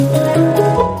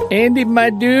Andy, my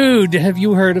dude, have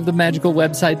you heard of the magical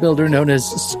website builder known as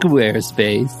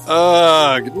Squarespace?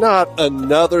 Ugh, not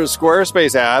another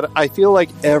Squarespace ad. I feel like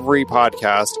every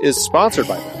podcast is sponsored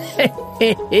by them.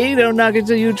 Hey, don't knock it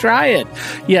till you try it.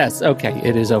 Yes, okay,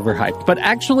 it is overhyped, but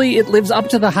actually it lives up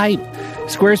to the hype.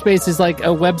 Squarespace is like a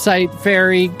website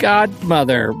fairy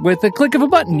godmother. With a click of a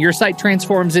button, your site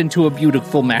transforms into a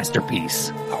beautiful masterpiece.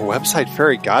 A website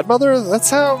fairy godmother? That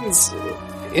sounds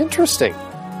interesting.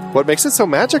 What makes it so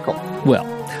magical? Well,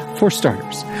 for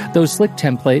starters, those slick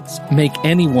templates make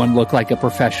anyone look like a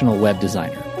professional web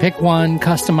designer. Pick one,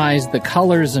 customize the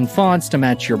colors and fonts to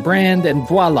match your brand, and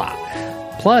voila.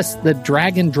 Plus, the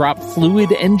drag-and-drop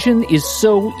Fluid engine is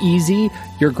so easy,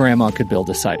 your grandma could build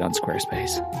a site on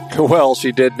Squarespace. Well,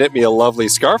 she did knit me a lovely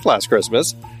scarf last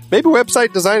Christmas. Maybe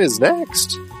website design is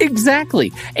next.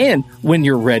 Exactly. And when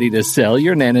you're ready to sell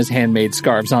your Nana's handmade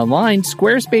scarves online,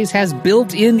 Squarespace has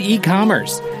built-in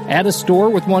e-commerce. Add a store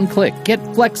with one click. Get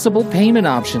flexible payment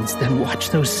options. Then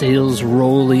watch those sales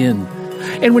roll in.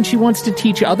 And when she wants to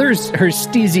teach others her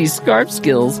steezy scarf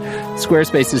skills,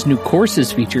 Squarespace's new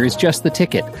courses feature is just the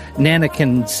ticket. Nana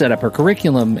can set up her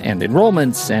curriculum and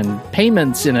enrollments and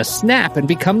payments in a snap and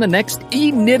become the next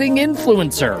e-knitting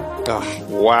influencer. Oh,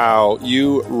 wow,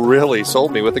 you really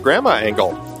sold me with the grandma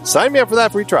angle. Sign me up for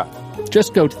that free trial.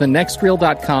 Just go to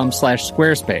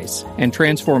thenextreel.com/Squarespace and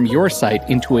transform your site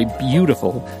into a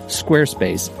beautiful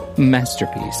Squarespace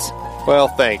masterpiece. Well,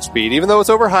 thanks, Pete. Even though it's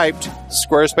overhyped,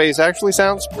 Squarespace actually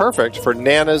sounds perfect for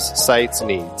Nana's site's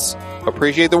needs.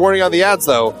 Appreciate the warning on the ads,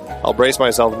 though. I'll brace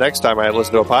myself next time I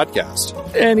listen to a podcast.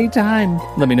 Anytime.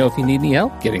 Let me know if you need any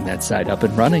help getting that site up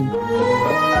and running.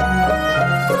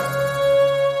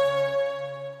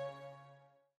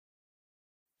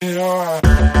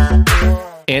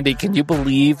 Andy, can you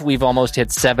believe we've almost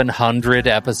hit 700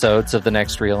 episodes of The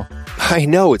Next Reel? I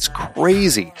know, it's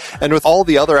crazy. And with all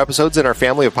the other episodes in our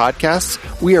family of podcasts,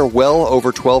 we are well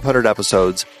over 1,200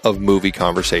 episodes of movie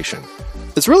conversation.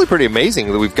 It's really pretty amazing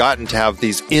that we've gotten to have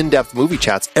these in-depth movie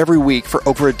chats every week for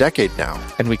over a decade now.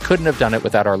 And we couldn't have done it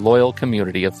without our loyal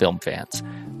community of film fans.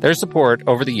 Their support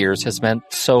over the years has meant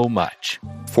so much.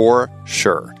 For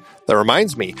sure. That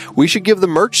reminds me, we should give the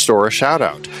merch store a shout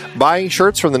out. Buying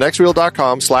shirts from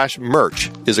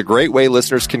thenextreel.com/merch is a great way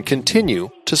listeners can continue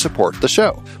to support the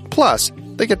show. Plus,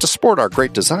 they get to sport our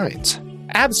great designs.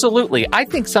 Absolutely. I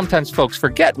think sometimes folks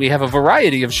forget we have a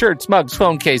variety of shirts, mugs,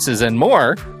 phone cases, and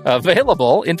more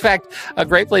available. In fact, a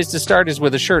great place to start is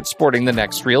with a shirt sporting the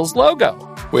Next Reel's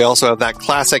logo. We also have that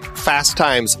classic Fast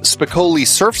Times Spicoli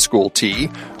Surf School tee,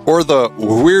 or the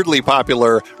weirdly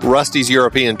popular Rusty's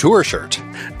European Tour shirt.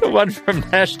 The one from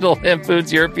National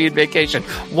Lampoon's European Vacation.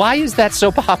 Why is that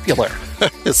so popular?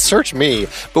 Search me,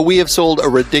 but we have sold a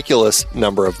ridiculous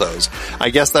number of those.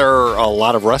 I guess there are a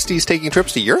lot of Rustys taking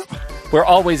trips to Europe? We're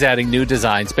always adding new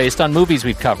designs based on movies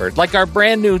we've covered, like our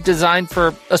brand new design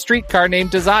for a streetcar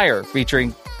named Desire,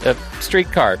 featuring a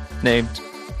streetcar named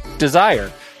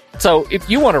Desire. So if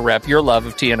you want to rep your love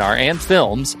of TNR and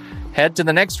films, head to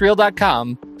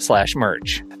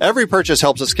thenextreel.com/merch. Every purchase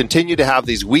helps us continue to have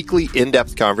these weekly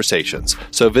in-depth conversations.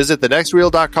 So visit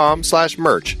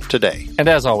thenextreel.com/merch today. And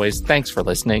as always, thanks for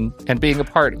listening and being a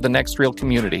part of the Next Reel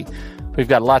community. We've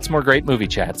got lots more great movie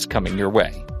chats coming your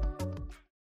way.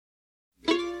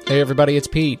 Hey everybody, it's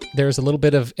Pete. There's a little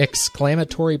bit of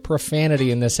exclamatory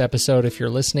profanity in this episode. If you're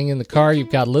listening in the car,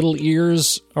 you've got little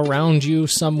ears around you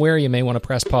somewhere, you may want to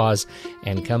press pause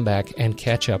and come back and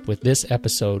catch up with this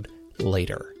episode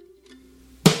later.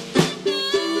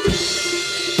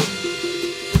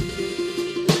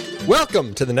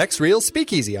 Welcome to the Next Reel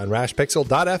Speakeasy on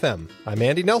rashpixel.fm. I'm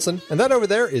Andy Nelson, and that over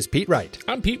there is Pete Wright.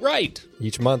 I'm Pete Wright.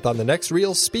 Each month on the Next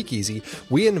Reel Speakeasy,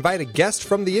 we invite a guest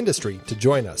from the industry to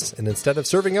join us, and instead of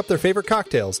serving up their favorite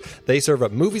cocktails, they serve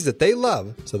up movies that they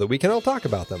love so that we can all talk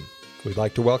about them. We'd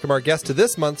like to welcome our guest to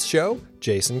this month's show,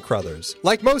 Jayson Crothers.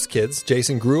 Like most kids,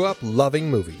 Jayson grew up loving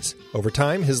movies. Over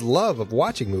time, his love of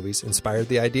watching movies inspired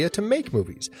the idea to make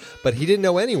movies. But he didn't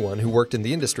know anyone who worked in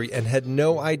the industry and had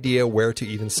no idea where to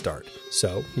even start.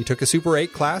 So, he took a Super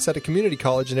 8 class at a community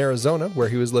college in Arizona, where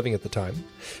he was living at the time.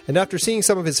 And after seeing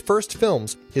some of his first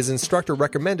films, his instructor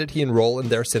recommended he enroll in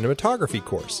their cinematography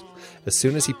course. As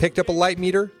soon as he picked up a light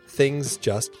meter, things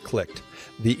just clicked.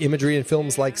 The imagery in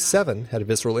films like Seven had a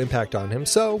visceral impact on him,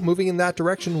 so moving in that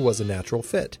direction was a natural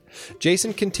fit.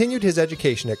 Jayson continued his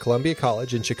education at Columbia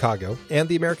College in Chicago and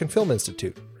the American Film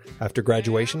Institute. After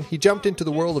graduation, he jumped into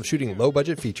the world of shooting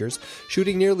low-budget features,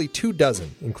 shooting nearly 24,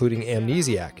 including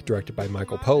Amnesiac, directed by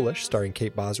Michael Polish, starring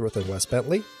Kate Bosworth and Wes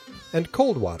Bentley, and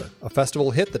Cold Water, a festival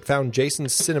hit that found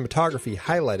Jayson's cinematography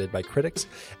highlighted by critics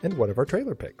and one of our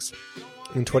trailer picks.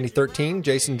 In 2013,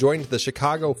 Jayson joined the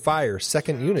Chicago Fire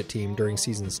 2nd Unit team during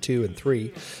seasons 2 and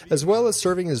 3, as well as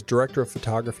serving as director of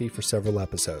photography for several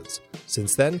episodes.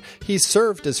 Since then, he's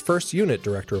served as 1st Unit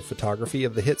director of photography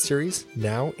of the hit series,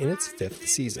 now in its 5th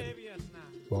season.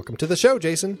 Welcome to the show,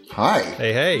 Jayson. Hi.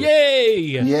 Hey.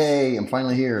 Yay! Yay, I'm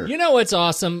finally here. You know what's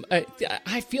awesome?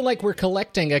 I feel like we're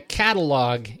collecting a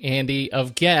catalog, Andy,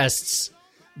 of guests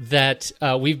that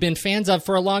we've been fans of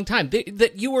for a long time.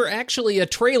 That you were actually a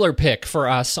trailer pick for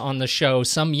us on the show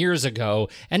some years ago,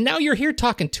 and now you're here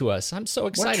talking to us. I'm so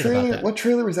excited about that. What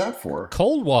trailer was that for?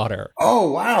 Cold Water. Oh,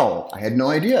 wow. I had no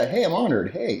idea. Hey, I'm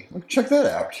honored. Hey, check that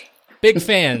out. Big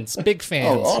fans.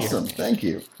 Oh, awesome. Here. Thank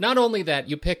you. Not only that,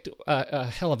 you picked a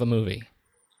hell of a movie.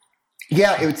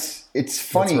 Yeah, it's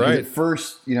funny. That's right. At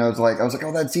first, I was like,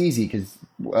 oh, that's easy because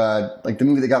like the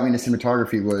movie that got me into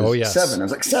cinematography was Seven. I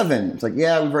was like, Seven. It's like,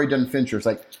 yeah, we've already done Fincher. It's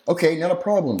like, okay, not a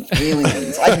problem.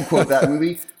 Aliens. I can quote that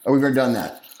movie. Oh, we've already done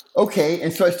that. Okay,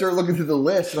 and so I started looking through the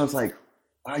list, and I was like,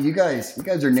 wow, you guys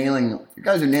are nailing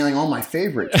all my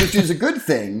favorites, which is a good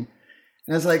thing.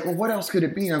 And I was like, well, what else could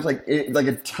it be? And I was like, like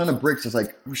a ton of bricks. I was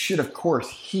like, oh shit, of course,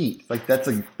 Heat. Like that's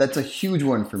a huge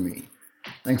one for me.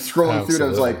 And scrolling through it, I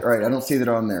was like, all right, I don't see that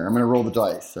on there. I'm going to roll the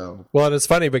dice. So, well, and it's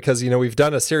funny because, we've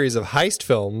done a series of heist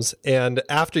films, and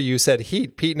after you said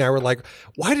Heat, Pete and I were like,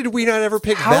 why did we not ever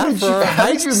pick that for our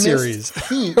heist series?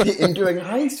 Heat in doing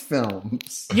heist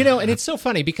films. And it's so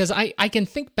funny because I can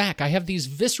think back. I have these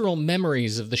visceral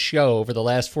memories of the show over the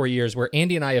last 4 years where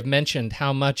Andy and I have mentioned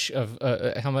how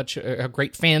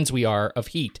great fans we are of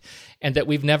Heat, and that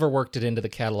we've never worked it into the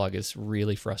catalog is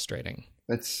really frustrating.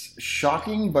 That's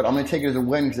shocking, but I'm going to take it as a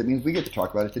win because it means we get to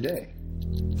talk about it today.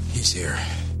 He's here.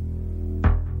 I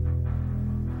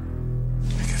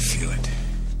can feel it.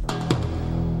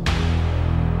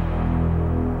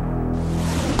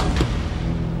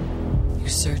 You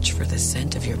search for the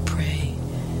scent of your prey,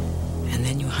 and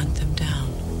then you hunt them down.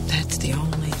 That's the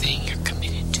only thing you're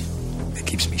committed to. It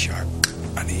keeps me sharp,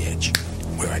 on the edge,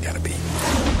 where I gotta be.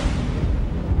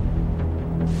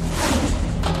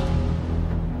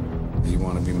 You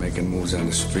want to be making moves on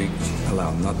the street,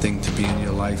 allow nothing to be in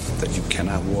your life that you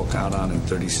cannot walk out on in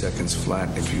 30 seconds flat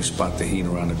if you spot the heat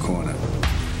around the corner.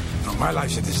 No, my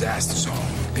life's a disaster zone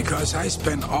because I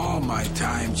spend all my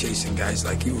time chasing guys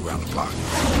like you around the block.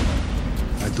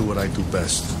 I do what I do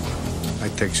best. I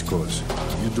take scores.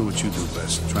 You do what you do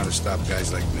best, trying to stop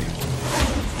guys like me.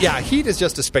 Yeah, Heat is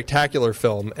just a spectacular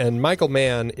film, and Michael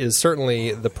Mann is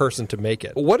certainly the person to make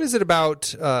it. What is it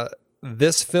about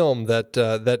this film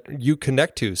that you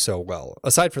connect to so well,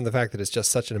 aside from the fact that it's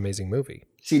just such an amazing movie?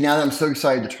 See, now that I'm so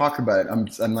excited to talk about it,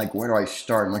 I'm like, where do I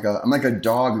start? I'm like a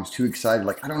dog who's too excited.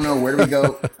 Like, I don't know, where do we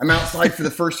go? I'm outside for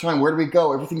the first time. Where do we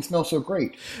go? Everything smells so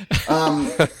great.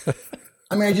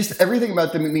 Everything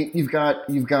about them. I mean, you've got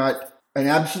an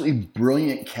absolutely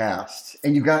brilliant cast,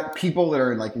 and you've got people that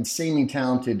are like insanely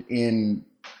talented in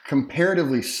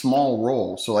comparatively small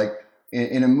roles. So like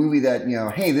in a movie that,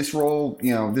 hey, this role,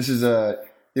 they're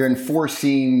in 4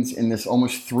 scenes in this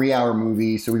almost 3-hour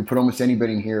movie. So we put almost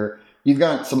anybody in here. You've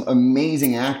got some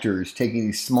amazing actors taking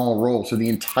these small roles. So the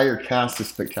entire cast is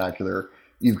spectacular.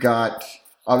 You've got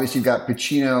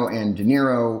Pacino and De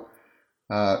Niro,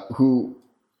 who,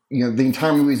 the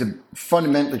entire movie is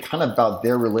fundamentally kind of about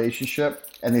their relationship,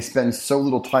 and they spend so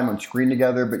little time on screen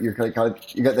together, but you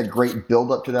got that great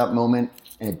build up to that moment,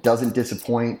 and it doesn't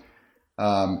disappoint.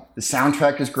 The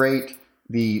soundtrack is great.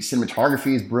 The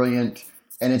cinematography is brilliant.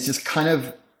 And it's just kind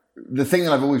of the thing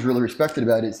that I've always really respected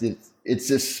about it is it's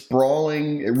this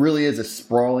sprawling, it really is a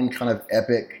sprawling kind of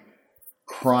epic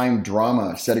crime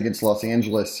drama set against Los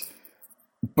Angeles.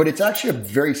 But it's actually a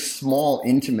very small,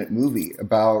 intimate movie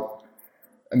about,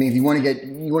 if you want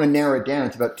to narrow it down,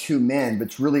 it's about 2 men, but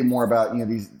it's really more about,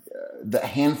 the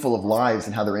handful of lives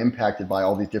and how they're impacted by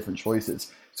all these different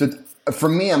choices. So for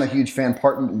me, I'm a huge fan,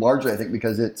 largely I think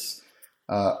because it's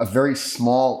a very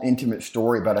small, intimate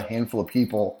story about a handful of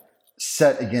people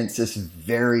set against this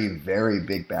very, very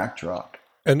big backdrop.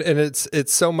 And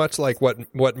it's so much like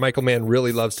what Michael Mann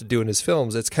really loves to do in his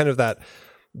films. It's kind of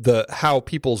how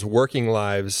people's working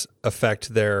lives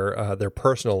affect their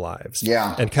personal lives.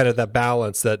 Yeah. And kind of that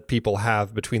balance that people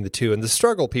have between the two, and the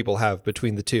struggle people have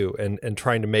between the two, and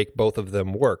trying to make both of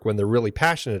them work when they're really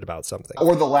passionate about something.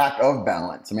 Or the lack of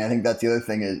balance. I think that's the other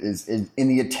thing is in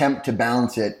the attempt to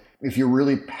balance it, if you're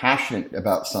really passionate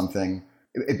about something,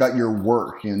 about your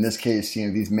work, in this case,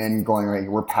 these men going, right,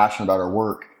 we're passionate about our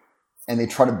work, and they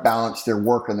try to balance their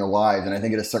work and their lives. And I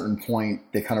think at a certain point,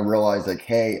 they kind of realize like,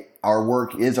 hey, our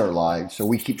work is our lives. So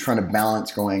we keep trying to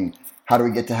balance going, how do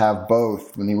we get to have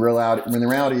both? When the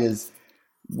reality is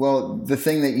well, the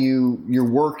thing that your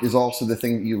work is also the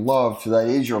thing that you love, so that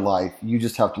is your life. You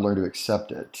just have to learn to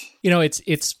accept it.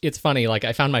 It's funny. Like,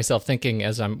 I found myself thinking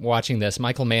as I'm watching this,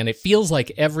 Michael Mann, it feels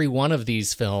like every one of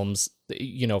these films,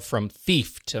 from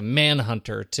Thief to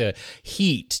Manhunter to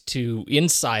Heat to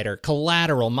Insider,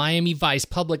 Collateral, Miami Vice,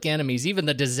 Public Enemies, even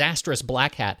the disastrous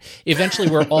Black Hat, eventually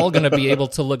we're all going to be able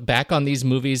to look back on these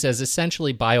movies as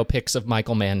essentially biopics of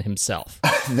Michael Mann himself.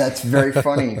 That's very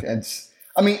funny.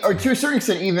 Or to a certain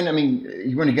extent, you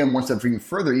want to get one step even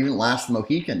further, even Last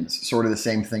Mohicans, sort of the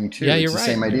same thing too. Yeah, it's you're the right.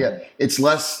 same idea. It's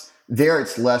less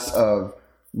of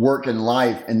work and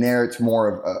life, and there it's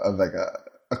more of like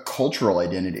a cultural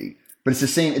identity. But it's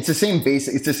the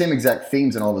same exact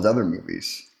themes in all those other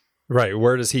movies. Right.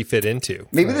 Where does he fit into?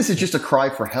 Maybe this is just a cry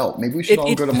for help. Maybe we should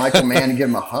all go to Michael Mann and give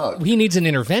him a hug. He needs an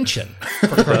intervention.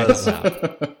 For crying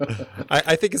out.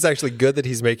 I think it's actually good that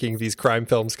he's making these crime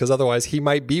films, because otherwise he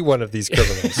might be one of these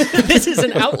criminals. This is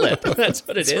an outlet. That's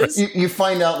what it is. You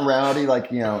find out in reality,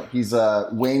 he's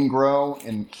Wayne Grow,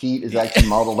 and Heat is actually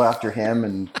modeled after him,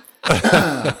 and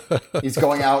he's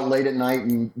going out late at night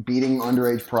and beating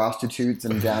underage prostitutes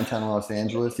in downtown Los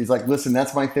Angeles. He's like, listen,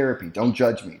 that's my therapy. Don't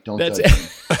judge me. Don't judge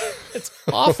me. It's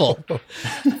awful.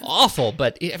 Awful,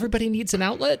 but everybody needs an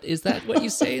outlet? Is that what you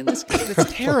say in this case?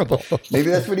 It's terrible. Maybe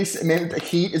that's what he's saying. Maybe the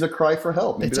Heat is a cry for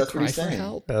help. Maybe that's what he's saying.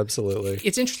 Help. Absolutely.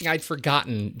 It's interesting. I'd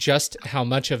forgotten just how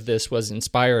much of this was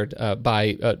inspired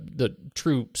by the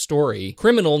true story.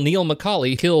 Criminal Neil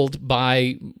McCauley killed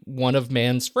by one of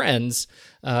Mann's friends,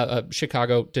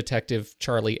 Chicago detective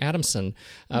Charlie Adamson,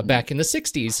 back in the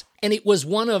 60s. And it was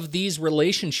one of these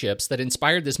relationships that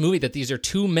inspired this movie, that these are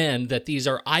two men, that these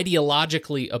are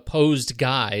ideologically opposed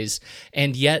guys,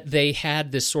 and yet they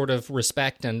had this sort of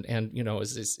respect and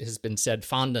as has been said,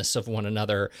 fondness of one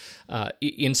another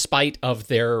in spite of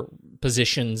their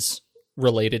positions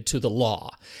related to the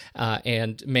law.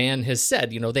 And Mann has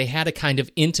said, they had a kind of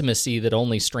intimacy that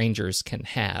only strangers can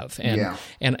have.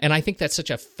 And I think that's such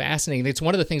a fascinating, it's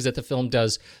one of the things that the film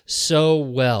does so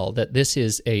well, that this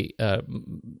is a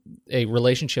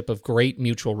relationship of great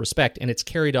mutual respect, and it's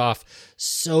carried off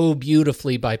so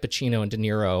beautifully by Pacino and De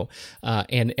Niro.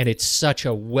 And it's such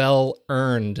a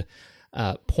well-earned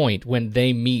point when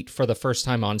they meet for the first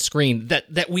time on screen,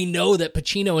 that we know that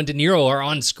Pacino and De Niro are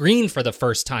on screen for the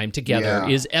first time together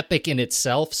is epic in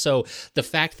itself. So the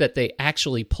fact that they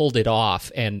actually pulled it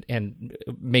off and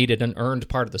made it an earned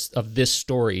part of this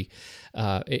story,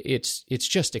 it's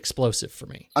just explosive for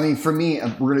me. For me,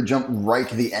 we're going to jump right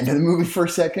to the end of the movie for a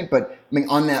second, but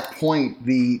on that point,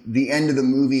 the end of the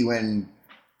movie when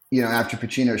after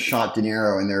Pacino shot De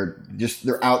Niro and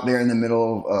they're out there in the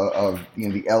middle of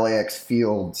the LAX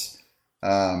fields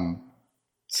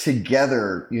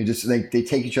together, they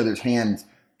take each other's hands.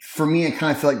 For me, I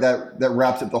kind of feel like that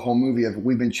wraps up the whole movie of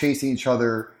we've been chasing each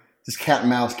other, this cat and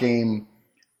mouse game.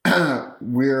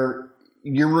 You're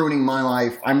ruining my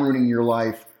life, I'm ruining your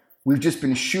life. We've just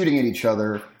been shooting at each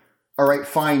other. All right,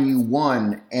 fine, you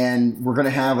won, and we're going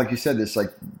to have, like you said, this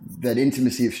that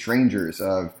intimacy of strangers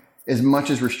of. As much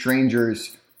as we're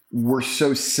strangers, we're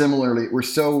so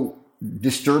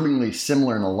disturbingly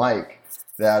similar and alike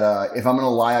that if I'm going to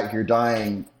lie out here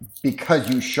dying because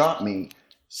you shot me,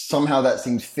 somehow that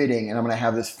seems fitting, and I'm going to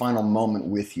have this final moment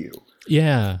with you.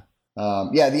 Yeah.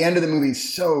 The end of the movie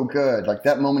is so good. Like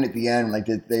that moment at the end,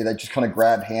 they just kind of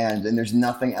grab hands, and there's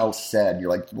nothing else said.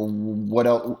 You're like, well, what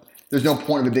else? There's no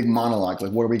point of a big monologue.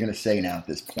 Like, what are we going to say now at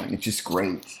this point? It's just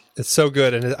great. It's so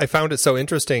good. And I found it so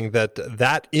interesting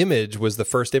that image was the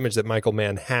first image that Michael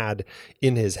Mann had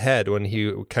in his head when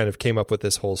he kind of came up with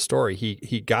this whole story.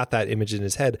 He got that image in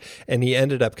his head, and he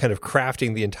ended up kind of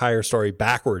crafting the entire story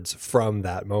backwards from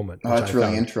that moment. Oh, that's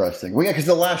really interesting. Well, yeah, because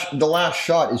the last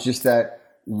shot is just that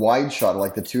wide shot,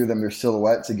 like the two of them, their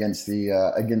silhouettes against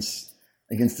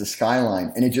the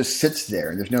skyline, and it just sits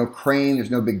there. There's no crane,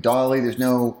 there's no big dolly, there's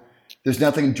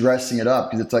nothing dressing it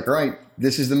up, because it's like, all right,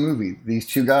 this is the movie. These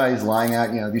two guys lying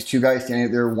out, these two guys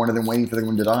standing there, one of them waiting for the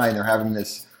one to die, and they're having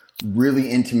this really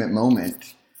intimate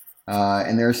moment.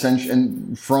 And they're essentially,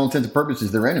 and for all intents and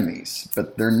purposes, they're enemies,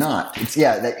 but they're not.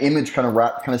 That image kind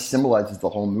of symbolizes the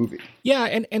whole movie. Yeah,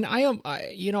 and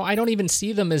I don't even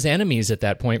see them as enemies at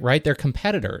that point, right? They're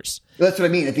competitors. That's what I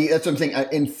mean. That's what I'm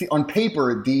saying. On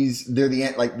paper,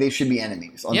 they should be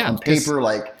enemies. On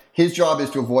paper, his job is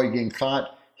to avoid getting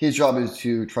caught. His job is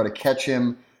to try to catch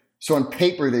him. So on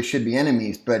paper, they should be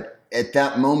enemies. But at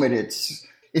that moment, it's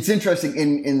interesting.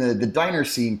 In the diner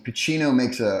scene, Pacino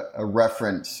makes a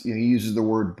reference. He uses the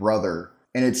word brother.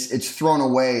 And it's thrown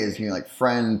away as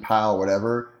friend, pal,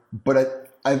 whatever.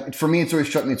 But for me, it's always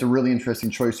struck me it's a really interesting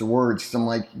choice of words. Because I'm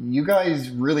like, you guys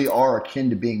really are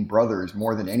akin to being brothers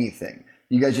more than anything.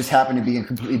 You guys just happen to be in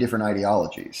completely different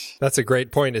ideologies. That's a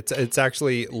great point. It's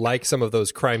actually like some of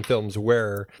those crime films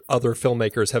where other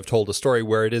filmmakers have told a story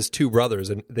where it is two brothers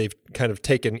and they've kind of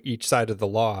taken each side of the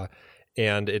law,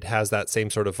 and it has that same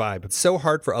sort of vibe. It's so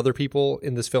hard for other people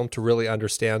in this film to really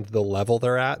understand the level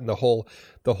they're at and the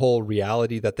whole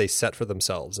reality that they set for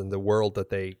themselves and the world that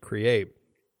they create.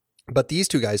 But these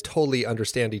two guys totally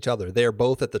understand each other. They are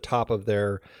both at the top of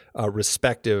their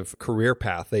respective career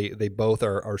path. They both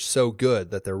are so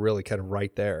good that they're really kind of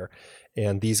right there.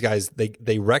 And these guys,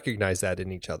 they recognize that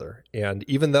in each other. And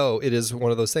even though it is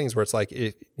one of those things where it's like,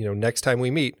 next time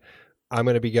we meet, I'm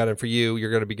going to be gunning for you,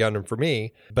 you're going to be gunning for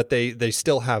me, but they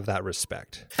still have that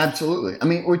respect. Absolutely. I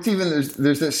mean, it's even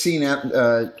there's that scene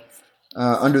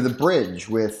under the bridge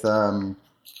with De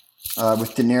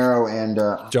Niro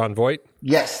and John Voight.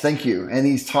 Yes, thank you. And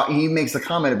he makes a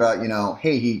comment about,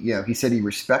 hey, he said he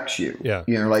respects you. Yeah.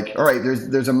 Like, all right,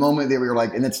 there's a moment there where you're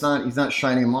like, and he's not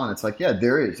shining him on. It's like, yeah,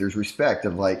 there's respect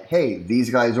of like, hey, these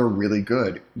guys are really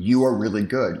good. You are really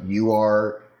good. You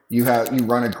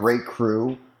run a great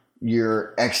crew.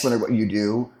 You're excellent at what you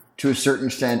do. To a certain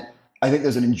extent, I think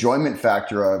there's an enjoyment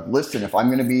factor of, listen, if I'm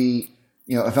going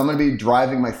to be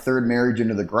driving my third marriage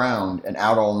into the ground and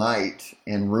out all night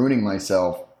and ruining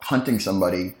myself, hunting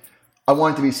somebody, I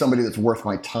want it to be somebody that's worth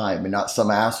my time and not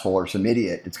some asshole or some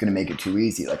idiot that's going to make it too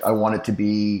easy. Like I want it to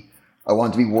be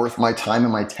worth my time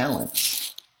and my talents.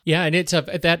 Yeah, and it's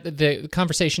the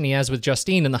conversation he has with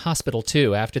Justine in the hospital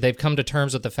too, after they've come to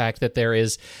terms with the fact that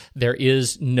there's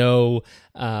no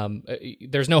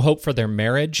hope for their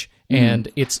marriage,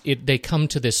 and they come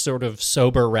to this sort of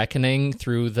sober reckoning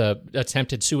through the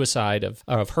attempted suicide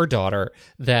of her daughter,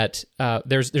 that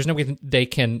there's no way they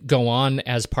can go on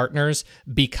as partners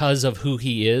because of who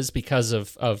he is, because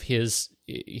of his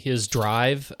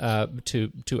drive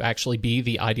to actually be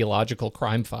the ideological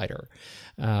crime fighter.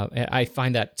 I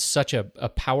find that such a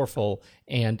powerful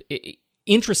and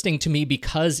interesting to me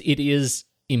because it is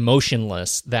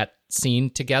emotionless, that scene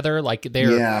together. Like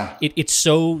it's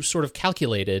so sort of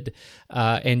calculated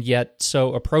and yet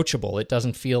so approachable. It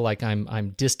doesn't feel like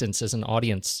I'm distanced as an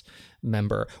audience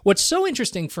member. What's so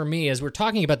interesting for me as we're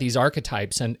talking about these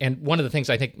archetypes, and one of the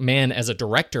things I think Mann as a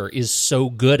director is so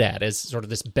good at, as sort of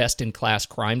this best-in-class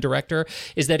crime director,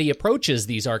 is that he approaches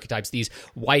these archetypes, these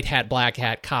white hat, black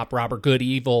hat, cop, robber, good,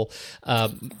 evil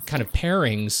kind of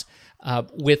pairings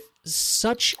with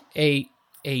such a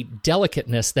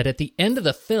delicateness that at the end of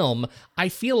the film, I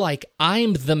feel like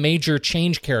I'm the major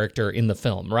change character in the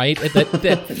film, right?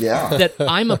 That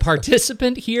I'm a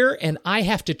participant here, and I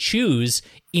have to choose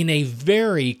in a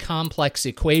very complex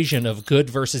equation of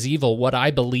good versus evil what I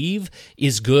believe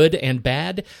is good and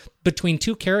bad between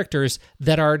two characters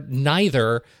that are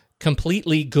neither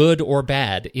completely good or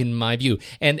bad in my view.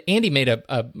 And Andy made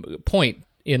a point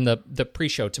in the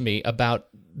pre-show to me about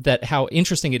that, how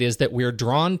interesting it is that we're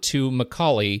drawn to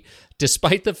Macaulay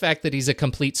despite the fact that he's a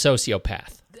complete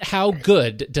sociopath. How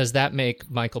good does that make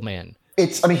Michael Mann?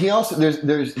 He also,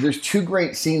 there's two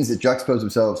great scenes that juxtapose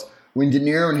themselves. When De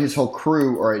Niro and his whole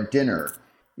crew are at dinner,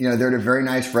 they're at a very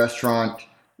nice restaurant.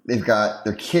 They've got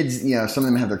their kids, some of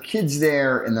them have their kids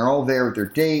there, and they're all there with their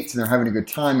dates, and they're having a good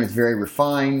time, and it's very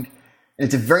refined. And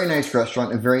it's a very nice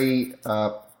restaurant, and very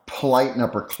polite and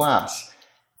upper class.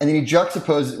 And then he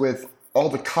juxtaposes it with all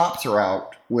the cops are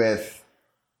out with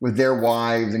their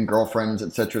wives and girlfriends,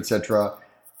 et cetera,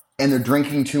 and they're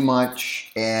drinking too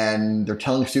much, and they're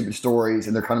telling stupid stories,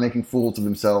 and they're kind of making fools of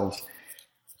themselves.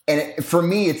 And for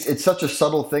me, it's such a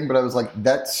subtle thing, but I was like,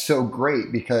 that's so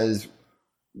great, because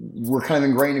we're kind of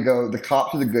ingrained to go, the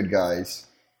cops are the good guys,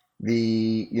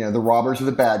 the robbers are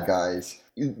the bad guys.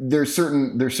 There's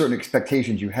certain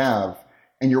expectations you have,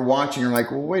 and you're watching, you're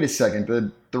like, well, wait a second,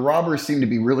 the robbers seem to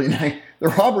be really nice. The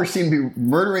robbers seem to be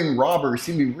murdering robbers,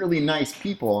 seem to be really nice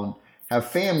people and have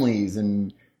families,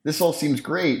 and this all seems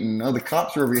great. And the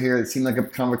cops are over here. They seem like a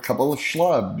couple of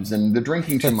schlubs, and they're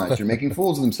drinking too much. They're making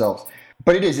fools of themselves.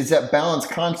 But it's that balance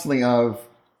constantly of,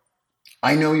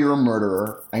 I know you're a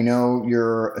murderer. I know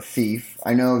you're a thief.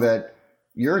 I know that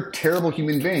you're a terrible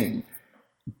human being.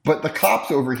 But the cops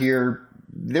over here,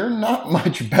 they're not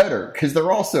much better, because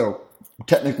they're also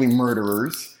technically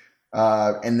murderers.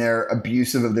 And they're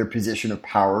abusive of their position of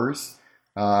powers.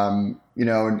 And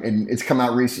it's come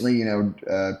out recently,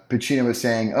 Pacino was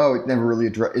saying, it never really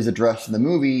is addressed in the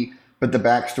movie, but the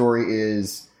backstory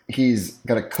is he's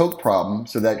got a coke problem,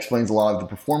 so that explains a lot of the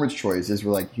performance choices.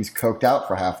 We're like, he's coked out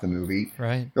for half the movie.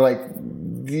 Right. They're like,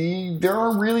 there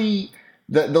are really...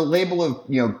 The label of,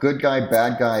 good guy,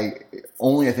 bad guy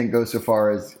only, I think, goes so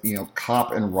far as,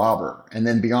 cop and robber. And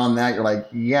then beyond that, you're like,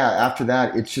 yeah, after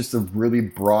that, it's just a really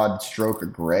broad stroke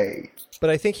of gray. But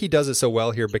I think he does it so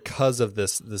well here because of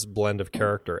this blend of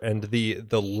character and the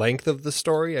length of the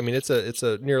story. I mean, it's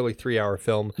a nearly 3-hour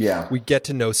film. Yeah. We get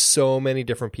to know so many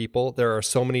different people. There are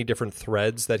so many different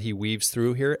threads that he weaves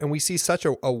through here, and we see such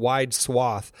a wide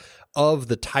swath of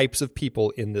the types of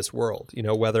people in this world,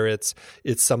 whether it's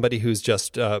somebody who's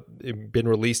just been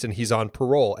released and he's on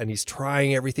parole and he's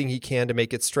trying everything he can to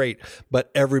make it straight, but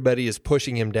everybody is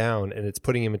pushing him down and it's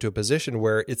putting him into a position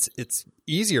where it's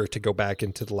easier to go back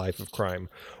into the life of crime.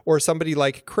 Or somebody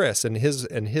like Chris and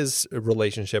his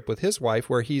relationship with his wife,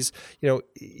 where he's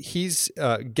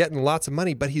getting lots of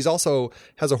money, but he's also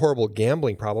has a horrible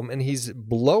gambling problem and he's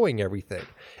blowing everything.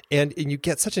 And you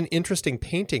get such an interesting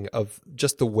painting of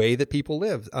just the way that people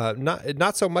live.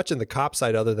 Not so much in the cop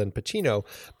side other than Pacino,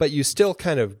 but you still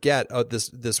kind of get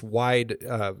this wide,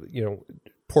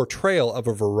 portrayal of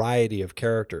a variety of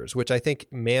characters, which I think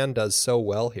Mann does so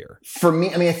well here. For me,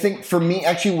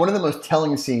 actually, one of the most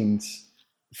telling scenes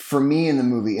for me in the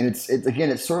movie, and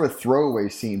it's sort of a throwaway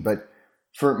scene, but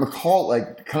for Macaulay,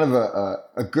 like kind of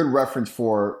a good reference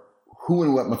for who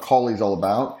and what Macaulay's all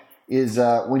about, is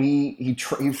when he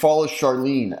follows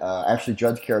Charlene, Ashley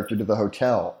Judd's character, to the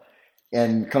hotel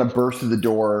and kind of bursts through the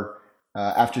door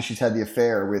after she's had the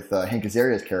affair with Hank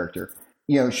Azaria's character.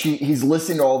 He's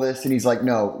listening to all this and he's like,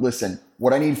 no, listen,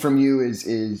 what I need from you is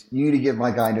you need to give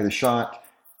my guy another shot.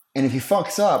 And if he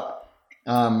fucks up,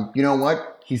 you know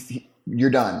what? You're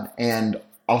done. And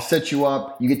I'll set you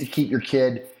up. You get to keep your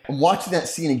kid. I'm watching that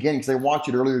scene again because I watched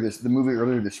it the movie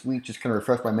earlier this week, just kind of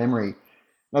refreshed my memory. And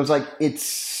I was like,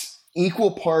 it's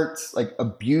equal parts like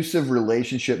abusive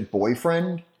relationship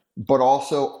boyfriend, but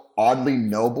also oddly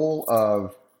noble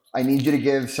of, I need you to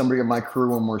give somebody of my crew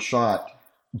one more shot.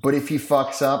 But if he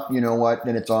fucks up, you know what?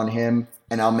 Then it's on him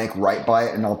and I'll make right by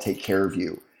it and I'll take care of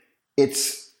you.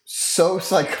 It's so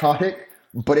psychotic,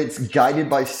 but it's guided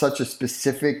by such a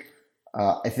specific,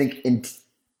 I think,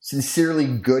 sincerely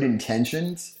good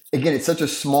intentions. Again, it's such a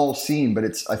small scene, but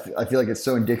I feel like it's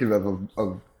so indicative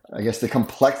of I guess, the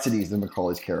complexities of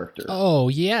Macaulay's character. Oh,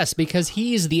 yes, because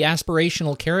he's the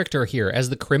aspirational character here. As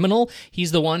the criminal,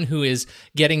 he's the one who is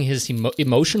getting his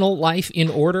emotional life in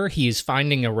order. He's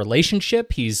finding a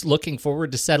relationship. He's looking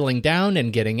forward to settling down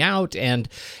and getting out. And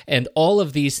all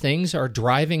of these things are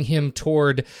driving him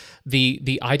toward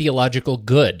the ideological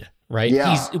good. Right?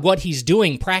 Yeah. What he's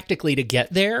doing practically to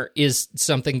get there is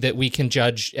something that we can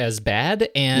judge as bad,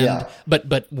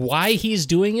 but why he's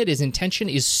doing it, his intention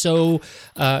is so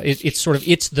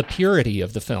it's the purity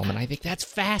of the film, and I think that's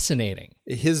fascinating.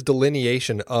 His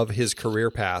delineation of his career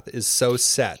path is so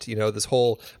set. This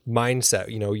whole mindset.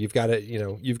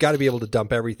 You've got to be able to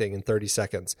dump everything in 30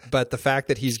 seconds. But the fact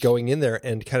that he's going in there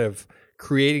and kind of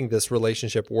creating this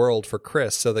relationship world for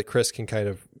Chris, so that Chris can kind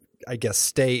of, I guess,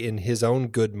 stay in his own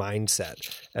good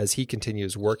mindset as he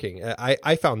continues working.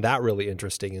 I found that really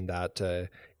interesting in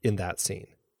that scene.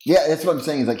 Yeah, that's what I'm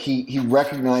saying. Is like he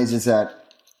recognizes that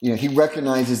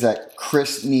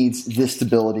Chris needs this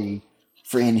stability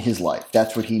in his life.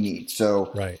 That's what he needs.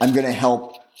 So right. I'm going to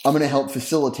help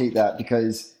facilitate that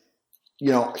because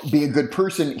being a good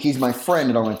person, he's my friend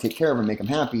and I want to take care of him, make him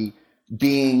happy.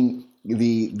 Being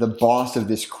the boss of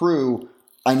this crew,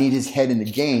 I need his head in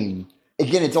the game.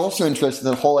 Again, it's also interesting,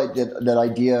 the whole that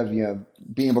idea of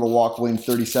being able to walk away in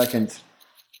 30 seconds.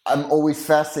 I'm always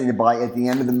fascinated by, at the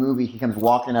end of the movie, he comes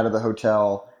walking out of the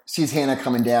hotel, sees Hannah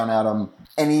coming down at him,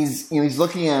 and he's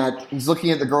looking at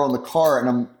the girl in the car,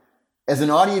 and as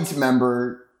an audience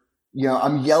member,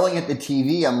 I'm yelling at the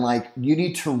TV. I'm like, you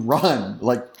need to run.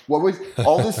 Like, what was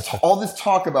all this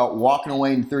talk about walking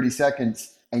away in 30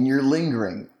 seconds, and you're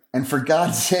lingering. And for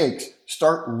God's sakes,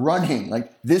 start running.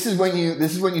 Like, this is when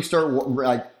you start,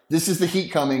 like, this is the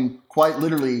heat coming, quite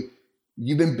literally.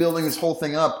 You've been building this whole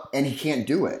thing up and he can't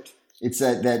do it. It's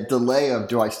that delay of,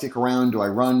 do I stick around? Do I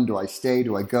run? Do I stay?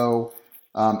 Do I go?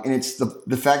 And it's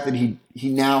the fact that he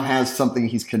now has something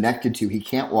he's connected to. He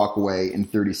can't walk away in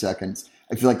 30 seconds.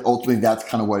 I feel like ultimately that's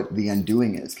kind of what the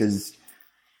undoing is. Because,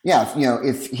 yeah,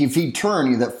 if he'd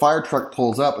turn, that fire truck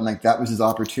pulls up and like that was his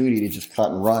opportunity to just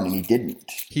cut and run, and he didn't.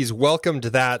 He's welcomed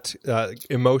that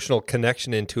emotional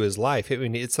connection into his life. I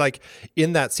mean, it's like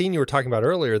in that scene you were talking about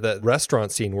earlier, that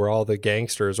restaurant scene where all the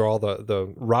gangsters or all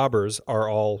the robbers are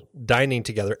all dining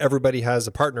together. Everybody has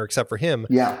a partner except for him.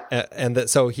 Yeah. And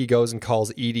so he goes and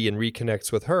calls Edie and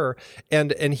reconnects with her.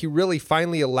 And he really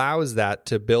finally allows that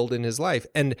to build in his life.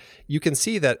 And you can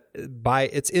see that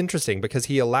it's interesting because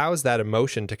he allows that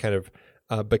emotion to kind of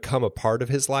become a part of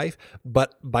his life,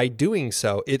 but by doing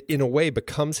so, it in a way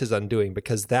becomes his undoing,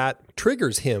 because that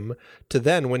triggers him to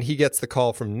then, when he gets the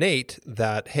call from Nate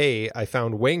that, hey, I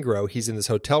found Waingro, he's in this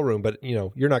hotel room, but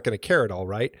you're not going to care at all,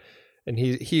 right? And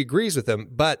he agrees with him,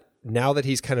 but now that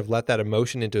he's kind of let that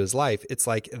emotion into his life, it's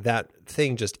like that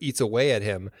thing just eats away at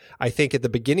him. I think at the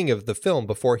beginning of the film,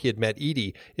 before he had met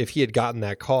Edie, if he had gotten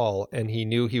that call and he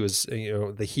knew he was,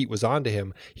 the heat was onto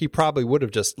him, he probably would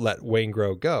have just let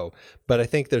Waingro go. But I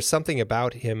think there's something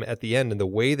about him at the end and the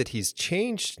way that he's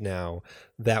changed now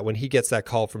that when he gets that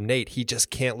call from Nate, he just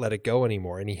can't let it go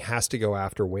anymore. And he has to go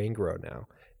after Waingro now.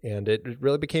 And it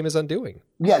really became his undoing.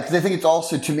 Yeah, because I think it's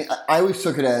also, to me, I always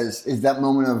took it as is that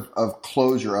moment of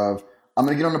closure of, I'm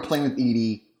going to get on a plane with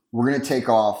Edie, we're going to take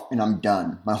off, and I'm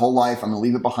done. My whole life, I'm going to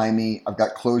leave it behind me. I've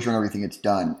got closure and everything, it's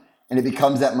done. And it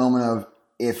becomes that moment of,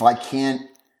 if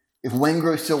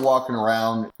Waingro's still walking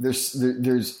around, there's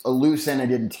a loose end I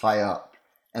didn't tie up.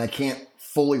 And I can't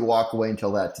fully walk away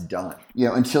until that's done.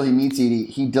 Until he meets Edie,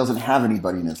 he doesn't have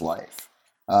anybody in his life.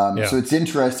 So it's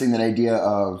interesting, that idea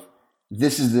of,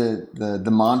 this is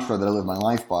the mantra that I live my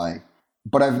life by,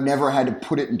 but I've never had to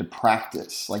put it into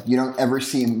practice. Like, you don't ever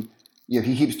see him,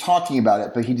 he keeps talking about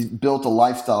it, but he built a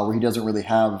lifestyle where he doesn't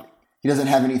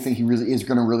have anything he really is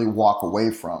going to really walk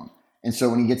away from. And so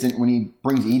when he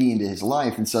brings Edie into his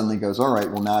life and suddenly goes, all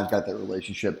right, well, now I've got that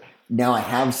relationship. Now I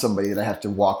have somebody that I have to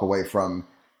walk away from.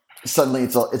 Suddenly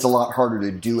it's a lot harder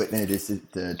to do it than it is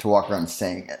to walk around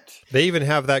saying it. They even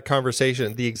have that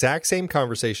conversation, the exact same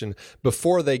conversation,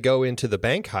 before they go into the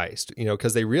bank heist,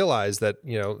 because they realize that,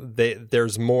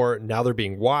 there's more, now they're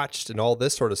being watched and all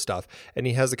this sort of stuff. And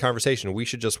he has the conversation, we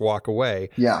should just walk away.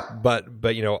 Yeah. But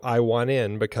I want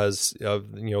in because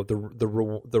of,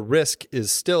 the risk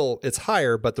is still, it's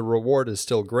higher, but the reward is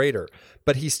still greater.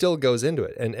 But he still goes into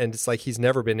it. And it's like he's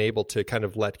never been able to kind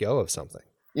of let go of something.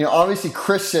 Obviously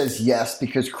Chris says yes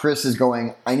because Chris is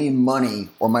going, I need money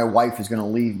or my wife is going to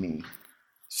leave me.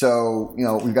 So,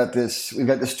 we've got this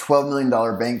 $12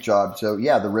 million bank job. So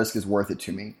yeah, the risk is worth it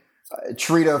to me.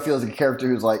 Torito feels like a character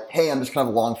who's like, hey, I'm just kind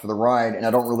of along for the ride and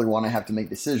I don't really want to have to make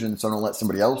decisions. So I'm going to let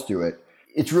somebody else do it.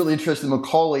 It's really interesting.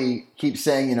 Macaulay keeps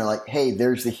saying, hey,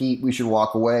 there's the heat. We should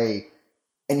walk away,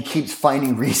 and keeps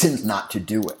finding reasons not to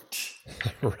do it.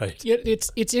 Right.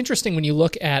 It's interesting when you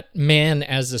look at Mann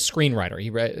as a screenwriter. He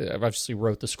obviously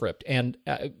wrote the script, and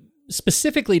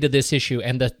specifically to this issue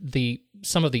and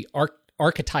some of the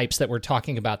archetypes that we're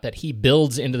talking about that he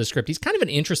builds into the script. He's kind of an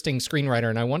interesting screenwriter,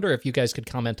 and I wonder if you guys could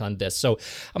comment on this. So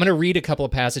I'm going to read a couple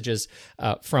of passages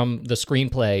from the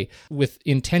screenplay with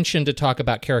intention to talk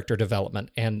about character development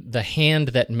and the hand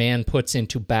that Mann puts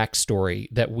into backstory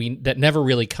that never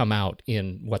really come out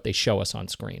in what they show us on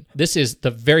screen. This is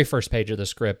the very first page of the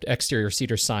script, exterior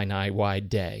Cedars-Sinai, wide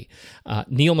day.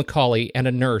 Neil Macaulay and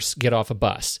a nurse get off a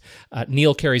bus.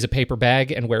 Neil carries a paper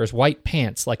bag and wears white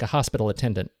pants like a hospital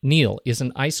attendant. Neil is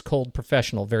an ice-cold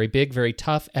professional, very big, very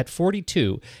tough. At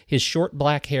 42, his short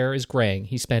black hair is graying.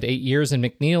 He spent 8 years in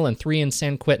McNeil and 3 in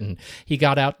San Quentin. He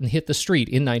got out and hit the street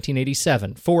in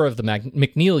 1987. 4 of the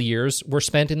McNeil years were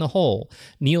spent in the hole.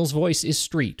 Neil's voice is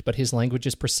street, but his language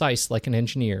is precise like an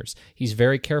engineer's. He's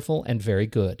very careful and very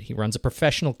good. He runs a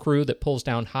professional crew that pulls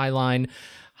down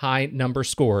high number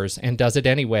scores and does it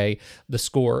anyway. The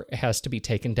score has to be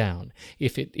taken down.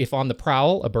 If on the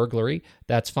prowl, a burglary,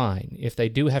 that's fine. If they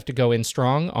do have to go in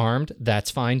strong, armed, that's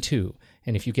fine too.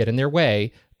 And if you get in their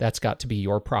way, that's got to be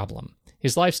your problem.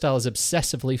 His lifestyle is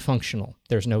obsessively functional.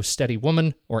 There's no steady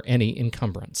woman or any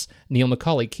encumbrance. Neil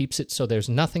Macaulay keeps it so there's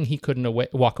nothing he couldn't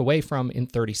walk away from in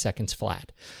 30 seconds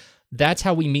flat. That's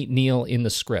how we meet Neil in the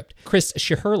script. Chris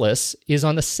Shiherlis is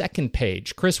on the second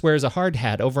page. Chris wears a hard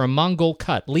hat over a Mongol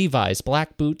cut, Levi's,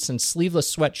 black boots, and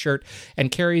sleeveless sweatshirt,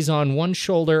 and carries on one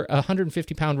shoulder a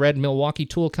 150-pound red Milwaukee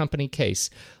Tool Company case.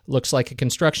 Looks like a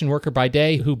construction worker by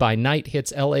day who by night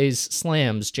hits LA's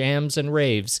slams, jams, and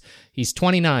raves. He's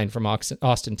 29 from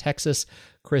Austin, Texas.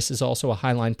 Chris is also a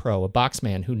Highline pro, a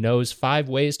boxman who knows 5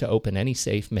 ways to open any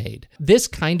safe made. This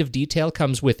kind of detail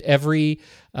comes with every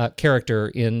character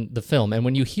in the film. And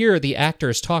when you hear the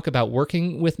actors talk about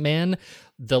working with Mann,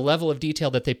 the level of detail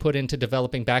that they put into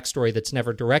developing backstory that's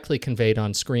never directly conveyed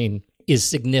on screen is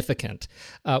significant.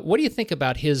 What do you think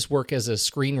about his work as a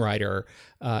screenwriter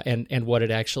and what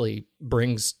it actually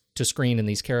brings to screen in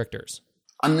these characters?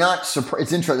 I'm not surprised.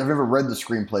 It's interesting. I've never read the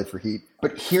screenplay for Heat,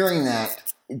 but hearing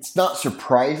that, it's not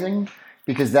surprising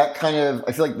because I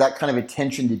feel like that kind of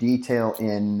attention to detail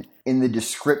in the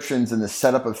descriptions and the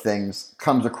setup of things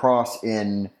comes across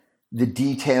in the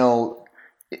detail,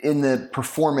 in the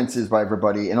performances by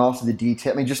everybody, and also the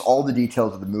detail. I mean, just all the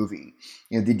details of the movie.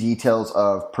 The details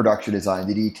of production design,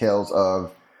 the details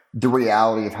of the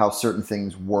reality of how certain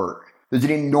things work. There's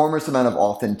an enormous amount of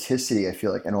authenticity, I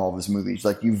feel like, in all of his movies.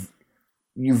 Like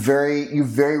you very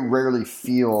rarely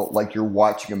feel like you're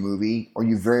watching a movie, or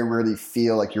you very rarely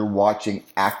feel like you're watching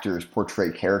actors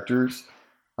portray characters.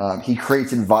 He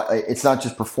creates it's not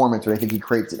just performance, but I think he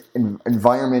creates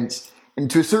environments, and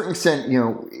to a certain extent,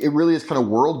 it really is kind of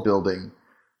world building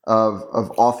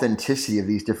of authenticity of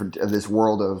this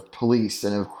world of police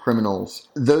and of criminals.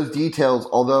 Those details,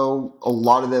 although a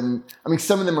lot of them,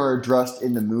 some of them are addressed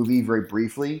in the movie very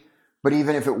briefly, but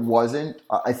even if it wasn't,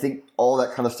 I think all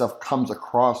that kind of stuff comes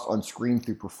across on screen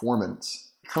through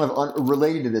performance. Kind of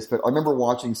unrelated to this, but I remember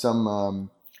watching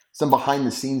some behind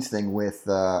the scenes thing with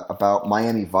about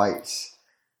Miami Vice,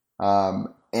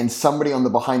 and somebody on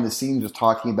the behind the scenes was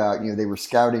talking about they were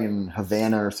scouting in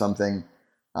Havana or something.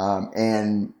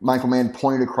 And Michael Mann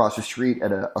pointed across the street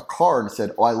at a car and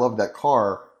said, "Oh, I love that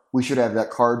car. We should have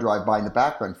that car drive by in the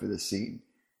background for this scene."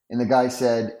 And the guy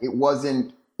said, it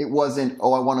wasn't,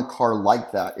 "Oh, I want a car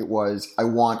like that." It was, "I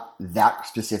want that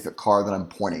specific car that I'm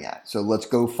pointing at. So let's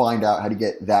go find out how to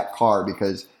get that car,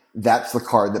 because that's the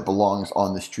car that belongs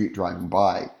on the street driving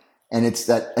by." And it's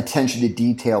that attention to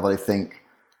detail that I think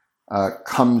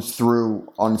comes through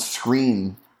on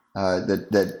screen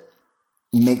that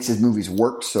makes his movies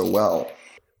work so well.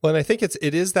 Well, and I think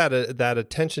it is that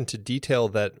attention to detail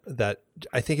that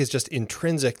I think is just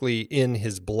intrinsically in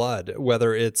his blood,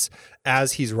 whether it's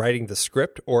as he's writing the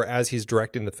script or as he's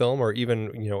directing the film, or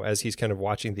even as he's kind of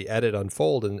watching the edit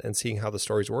unfold and seeing how the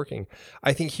story's working.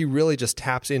 I think he really just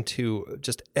taps into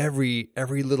just every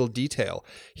little detail.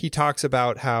 He talks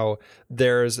about how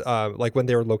there's like when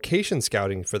they were location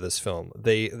scouting for this film,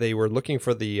 they were looking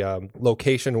for the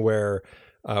location where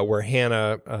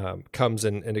Hannah comes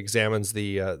and examines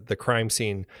the crime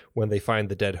scene when they find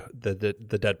the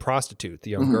dead prostitute,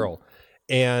 the young girl.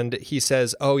 And he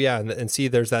says, "Oh yeah, and see,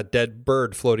 there's that dead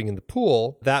bird floating in the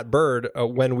pool. That bird,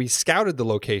 when we scouted the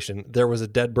location, there was a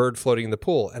dead bird floating in the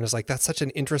pool." And it's like, that's such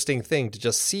an interesting thing to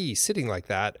just see sitting like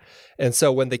that. And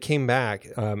so when they came back,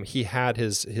 he had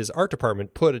his art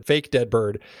department put a fake dead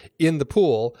bird in the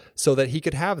pool so that he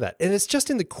could have that. And it's just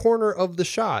in the corner of the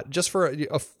shot, just for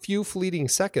a few fleeting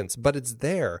seconds, but it's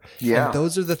there. Yeah. And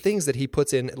those are the things that he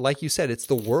puts in. Like you said, it's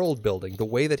the world building, the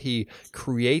way that he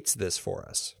creates this for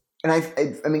us. And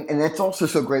and that's also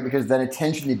so great, because that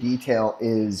attention to detail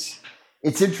it's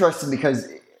interesting, because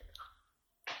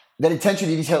that attention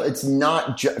to detail, it's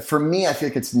not for me, I feel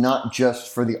like it's not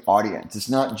just for the audience. It's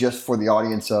not just for the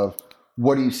audience of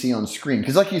what do you see on screen?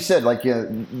 Because like you said, like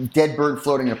dead bird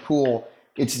floating in a pool,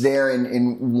 it's there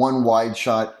in one wide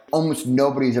shot. Almost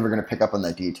nobody's ever going to pick up on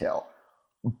that detail.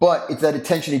 But it's that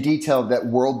attention to detail, that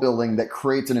world building that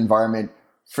creates an environment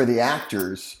for the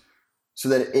actors, so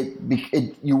that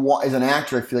as an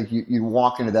actor, I feel like you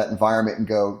walk into that environment and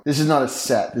go, this is not a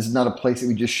set. This is not a place that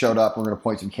we just showed up and we're going to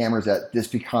point some cameras at. This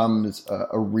becomes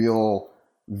a real,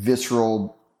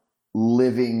 visceral,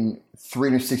 living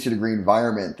 360-degree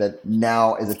environment that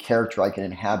now, as a character, I can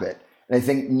inhabit. And I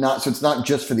think so it's not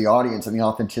just for the audience and the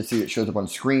authenticity that shows up on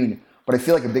screen, but I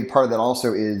feel like a big part of that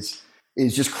also is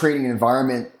just creating an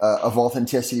environment of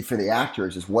authenticity for the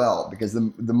actors as well, because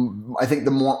I think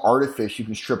the more artifice you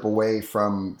can strip away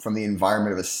from the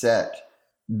environment of a set,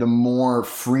 the more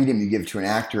freedom you give to an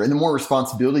actor, and the more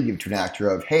responsibility you give to an actor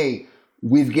of, hey,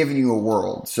 we've given you a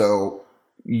world, so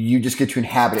you just get to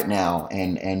inhabit it now,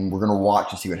 and we're going to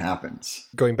watch and see what happens.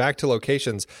 Going back to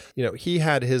locations, he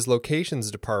had his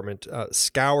locations department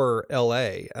scour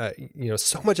L.A.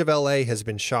 So much of L.A. has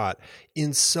been shot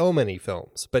in so many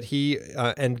films, but he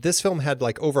and this film had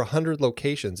like over 100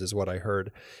 locations, is what I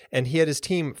heard, and he had his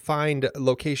team find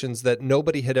locations that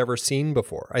nobody had ever seen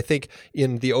before. I think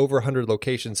in the over 100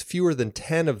 locations, fewer than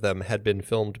 10 of them had been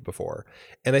filmed before,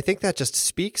 and I think that just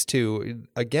speaks to,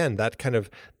 again, that kind of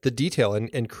the detail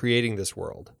and creating this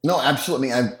world. No,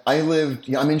 absolutely.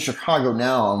 I'm in Chicago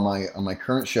now on my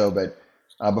current show, but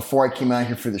before I came out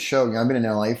here for the show, I've been in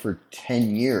LA for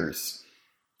 10 years.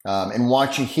 And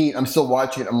watching Heat, I'm still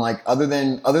watching it. I'm like, other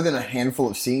than a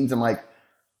handful of scenes, I'm like,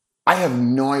 I have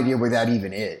no idea where that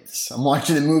even is. I'm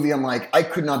watching the movie, I'm like, I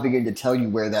could not begin to tell you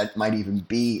where that might even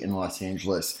be in Los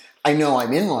Angeles. I know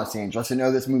I'm in Los Angeles. I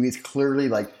know this movie is clearly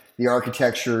like the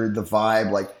architecture, the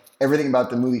vibe, like everything about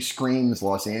the movie screams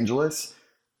Los Angeles.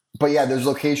 But yeah, there's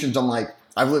locations I'm like,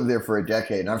 I've lived there for a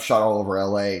decade and I've shot all over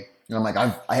LA. And I'm like,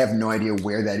 I have no idea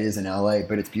where that is in LA,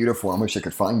 but it's beautiful. I wish I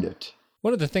could find it.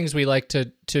 One of the things we like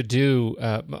to do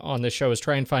on the show is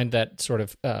try and find that sort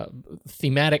of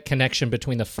thematic connection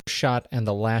between the first shot and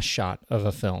the last shot of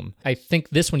a film. I think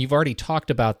this one, you've already talked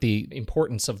about the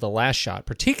importance of the last shot,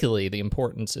 particularly the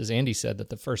importance, as Andy said, that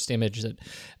the first image that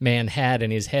Mann had in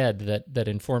his head that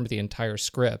informed the entire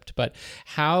script. But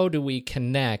how do we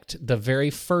connect the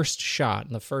very first shot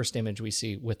and the first image we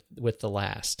see with the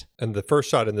last? And the first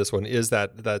shot in this one is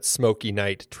that smoky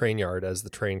night train yard as the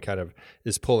train kind of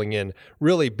is pulling in,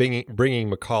 really bringing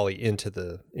Macaulay into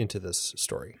this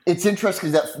story. It's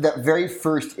interesting because that very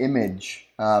first image,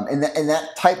 and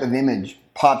that type of image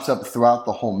pops up throughout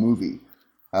the whole movie.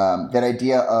 That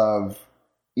idea of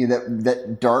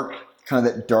that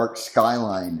dark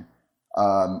skyline,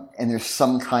 and there's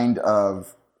some kind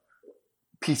of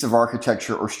piece of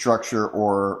architecture or structure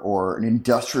or an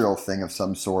industrial thing of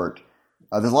some sort.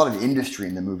 There's a lot of industry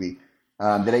in the movie.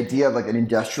 That idea of like an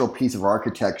industrial piece of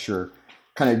architecture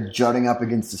kind of jutting up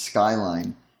against the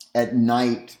skyline at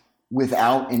night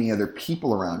without any other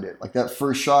people around it. Like that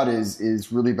first shot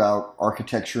is really about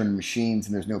architecture and machines,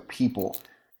 and there's no people.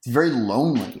 It's very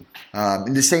lonely.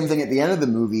 And the same thing at the end of the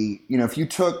movie, if you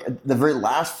took the very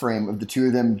last frame of the two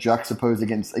of them juxtaposed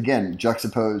against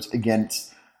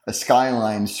a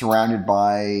skyline surrounded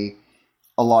by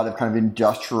a lot of kind of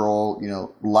industrial,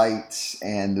 lights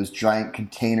and those giant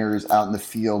containers out in the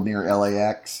field near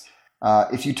LAX.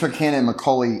 If you took Hannah and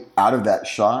Macaulay out of that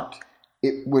shot,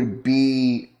 it would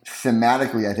be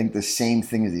thematically, I think, the same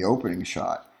thing as the opening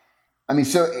shot. I mean,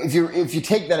 so if you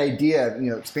take that idea,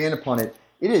 expand upon it,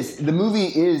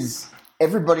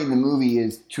 everybody in the movie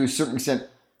is to a certain extent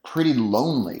pretty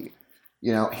lonely.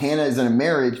 Hannah is in a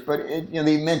marriage, but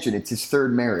they mentioned it's his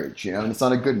third marriage, and it's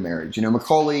not a good marriage.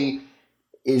 Macaulay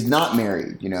is not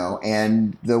married,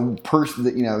 and the person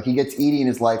that, he gets Edie in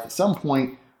his life at some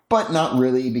point, but not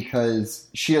really, because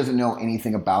she doesn't know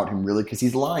anything about him really, because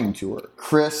he's lying to her.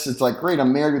 Chris, it's like, great,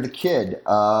 I'm married with a kid,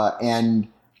 and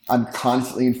I'm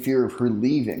constantly in fear of her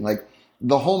leaving. Like,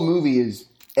 the whole movie is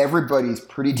everybody's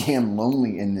pretty damn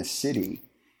lonely in this city.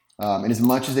 And as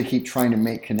much as they keep trying to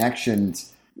make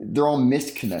connections, they're all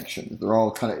missed connections. They're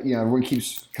all kind of, everyone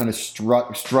keeps kind of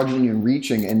struggling and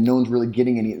reaching, and no one's really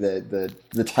getting any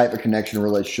the type of connection or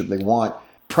relationship they want.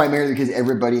 Primarily because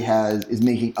everybody is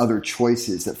making other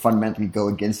choices that fundamentally go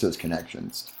against those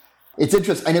connections. It's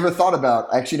interesting. I'm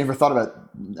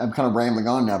kind of rambling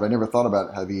on now, but I never thought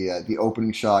about how the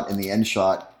opening shot and the end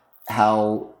shot,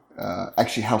 how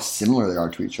similar they are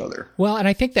to each other. Well, and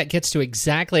I think that gets to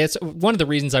exactly, it's one of the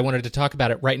reasons I wanted to talk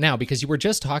about it right now, because you were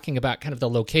just talking about kind of the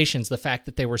locations, the fact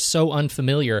that they were so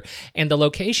unfamiliar, and the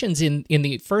locations in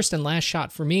the first and last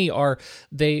shot for me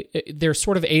they're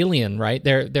sort of alien, right?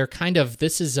 They're kind of,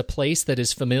 this is a place that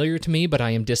is familiar to me, but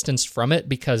I am distanced from it,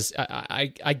 because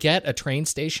I get a train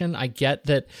station, I get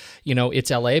that,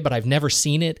 it's LA, but I've never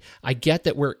seen it. I get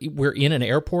that we're in an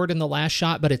airport in the last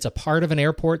shot, but it's a part of an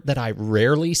airport that I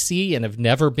rarely see and have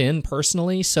never been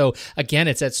personally. So again,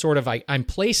 it's that sort of, I'm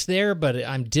placed there, but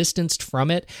I'm distanced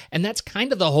from it. And that's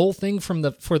kind of the whole thing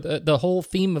the whole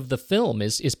theme of the film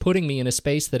is putting me in a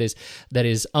space that is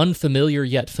unfamiliar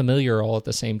yet familiar all at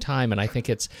the same time. And I think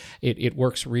it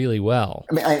works really well.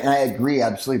 I mean, I agree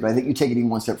absolutely, but I think you take it even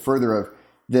one step further of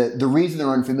the reason they're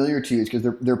unfamiliar to you is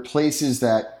because they're places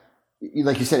that,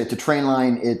 like you said, it's a train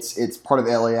line, it's part of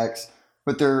LAX.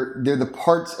 But they're the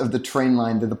parts of the train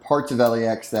line, they're the parts of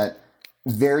LAX that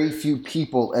very few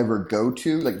people ever go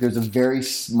to. Like, there's a very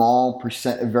small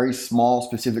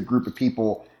specific group of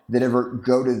people that ever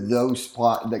go to those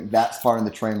spot, like that spot on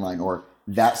the train line or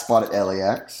that spot at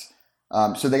LAX.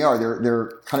 So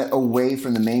they're kind of away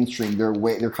from the mainstream.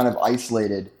 They're kind of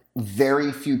isolated.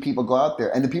 Very few people go out there,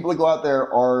 and the people that go out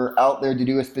there are out there to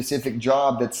do a specific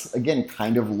job that's, again,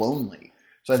 kind of lonely.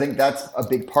 So I think that's a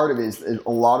big part of it is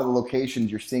a lot of the locations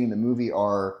you're seeing in the movie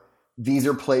these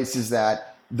are places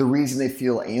that the reason they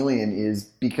feel alien is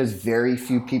because very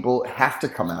few people have to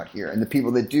come out here. And the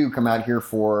people that do come out here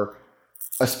for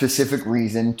a specific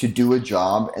reason to do a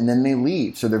job, and then they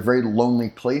leave. So they're very lonely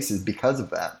places because of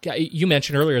that. Yeah, you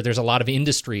mentioned earlier there's a lot of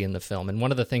industry in the film, and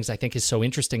one of the things I think is so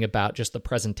interesting about just the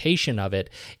presentation of it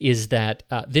is that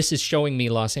this is showing me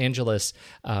Los Angeles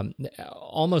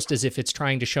almost as if it's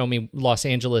trying to show me Los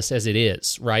Angeles as it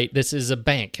is, right? This is a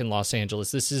bank in Los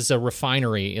Angeles. This is a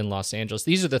refinery in Los Angeles.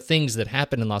 These are the things that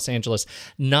happen in Los Angeles,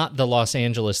 not the Los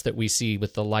Angeles that we see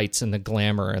with the lights and the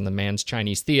glamour and the Mann's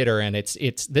Chinese Theater. And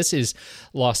this is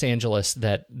Los Angeles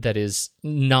that is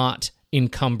not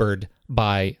encumbered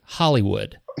by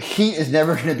Hollywood. Heat is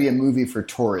never going to be a movie for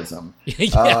tourism.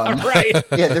 Right.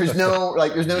 Yeah, there's no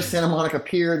Santa Monica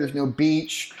Pier, there's no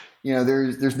beach,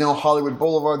 there's no Hollywood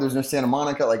Boulevard, there's no Santa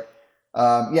Monica. Like,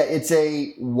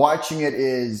 watching it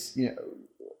is,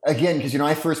 again, because,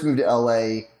 I first moved to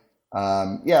LA.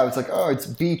 It's like, oh, it's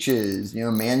beaches,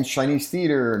 Mann's Chinese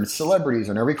theater and celebrities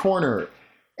on every corner.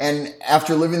 And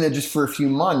after living there just for a few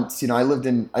months, I lived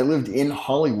in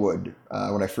Hollywood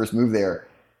when I first moved there,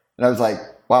 and I was like,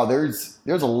 wow, there's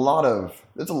a lot of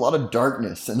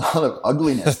darkness and a lot of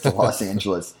ugliness to Los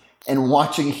Angeles. And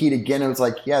watching Heat again, I was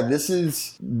like, yeah,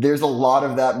 there's a lot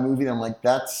of that movie. And I'm like,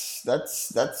 that's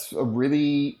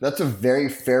a very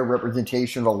fair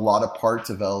representation of a lot of parts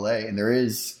of LA. And there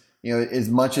is, as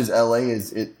much as LA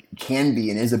is, it can be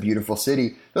and is a beautiful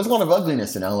city, there's a lot of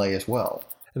ugliness in LA as well.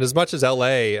 And as much as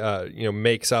LA,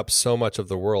 makes up so much of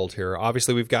the world here,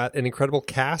 obviously we've got an incredible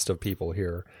cast of people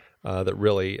here that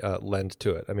really lend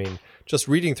to it. I mean, just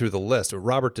reading through the list: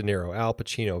 Robert De Niro, Al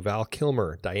Pacino, Val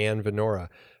Kilmer, Diane Venora,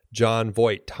 John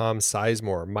Voight, Tom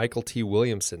Sizemore, Michael T.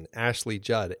 Williamson, Ashley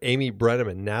Judd, Amy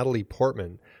Brenneman, Natalie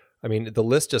Portman. I mean, the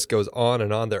list just goes on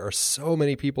and on. There are so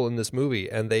many people in this movie,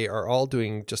 and they are all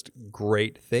doing just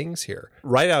great things here.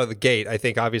 Right out of the gate, I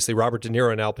think, obviously, Robert De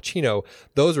Niro and Al Pacino,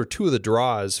 those were two of the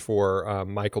draws for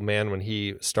Michael Mann when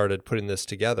he started putting this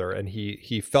together, and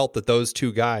he felt that those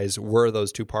two guys were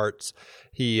those two parts.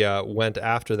 He went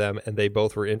after them, and they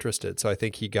both were interested. So I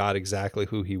think he got exactly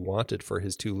who he wanted for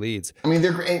his two leads. I mean,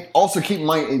 they're great. Also, keep in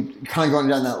mind, kind of going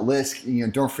down that list,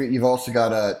 don't forget, you've also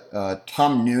got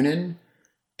Tom Noonan,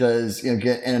 does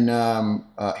get and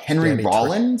Henry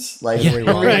Rollins, Henry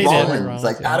Rollins,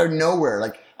 out of nowhere.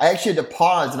 Like, I actually had to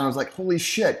pause, and I was like, "Holy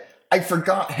shit! I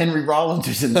forgot Henry Rollins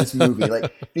is in this movie."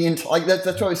 That's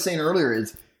what I was saying earlier.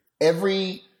 Is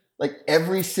every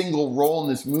single role in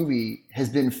this movie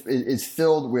is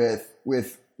filled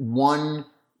with one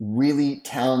really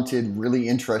talented, really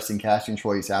interesting casting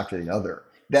choice after the other.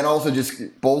 That also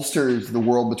just bolsters the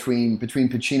world between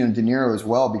Pacino and De Niro as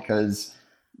well, because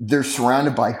they're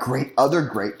surrounded by other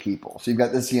great people. So you've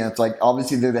got this, it's like,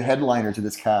 obviously they're the headliners of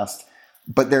this cast,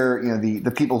 but they're,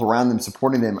 the people around them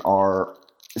supporting them are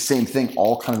the same thing,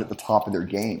 all kind of at the top of their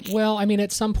game. Well, I mean,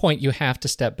 at some point you have to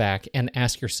step back and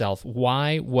ask yourself,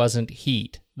 why wasn't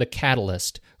Heat the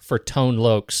catalyst for Tone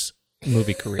Loc's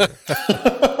movie career?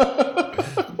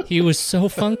 He was so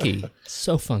funky.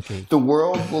 So funky. The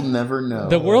world will never know.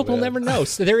 The world will never know.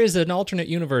 So there is an alternate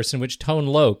universe in which Tone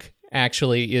Loc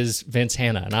actually is Vince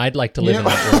Hanna, and I'd like to live in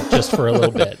that world just for a little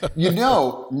bit.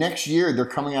 Next year they're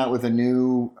coming out with a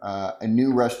new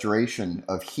restoration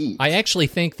of Heat. I actually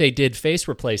think they did face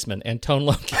replacement, and Tone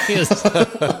Loc is.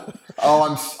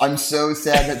 Oh, I'm so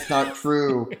sad that's not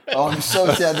true. Oh, I'm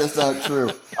so sad that's not true.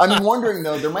 I'm wondering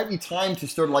though, there might be time to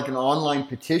start like an online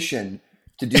petition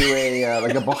to do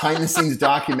a behind the scenes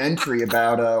documentary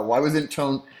about why wasn't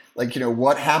Tone.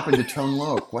 What happened to Tone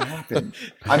Loc? What happened?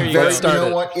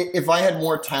 If I had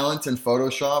more talent in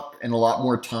Photoshop and a lot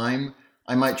more time,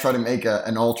 I might try to make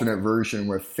an alternate version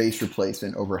with face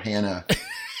replacement over Hannah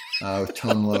with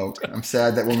Tone Loc. I'm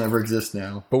sad that will never exist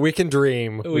now. But we can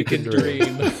dream. We can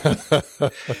dream.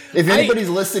 If anybody's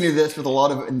listening to this with a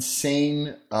lot of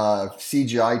insane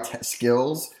CGI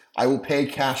skills, I will pay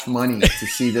cash money to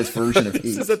see this version of Heat.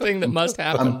 This is a thing that must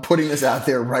happen. I'm putting this out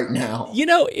there right now. You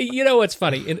know what's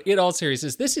funny? In all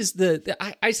seriousness, this is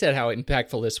I said how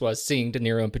impactful this was, seeing De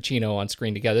Niro and Pacino on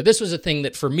screen together. This was a thing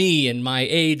that for me in my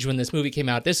age when this movie came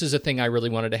out, this is a thing I really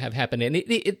wanted to have happen. And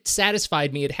it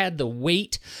satisfied me. It had the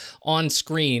weight on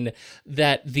screen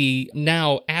that the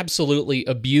now absolutely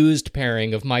abused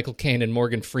pairing of Michael Caine and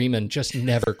Morgan Freeman just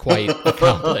never quite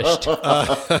accomplished.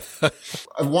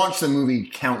 I've watched the movie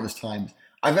countless times.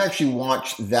 I've actually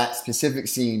watched that specific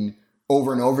scene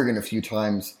over and over again a few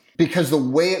times because the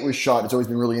way it was shot has always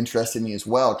been really interesting to me as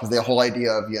well, because the whole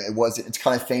idea of it's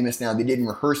kind of famous now. They didn't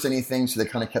rehearse anything, so they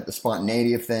kind of kept the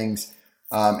spontaneity of things.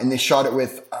 And they shot it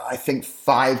with, I think,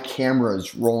 5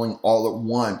 cameras rolling all at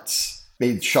once.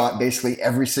 They shot basically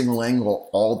every single angle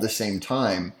all at the same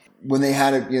time. When they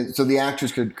had it, so the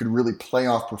actors could really play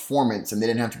off performance, and they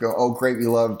didn't have to go, oh, great, we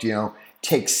loved,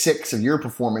 take 6 of your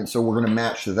performance, so we're going to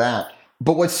match to that.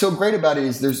 But what's so great about it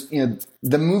is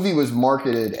the movie was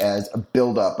marketed as a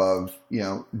buildup of,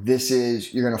 you're going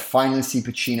to finally see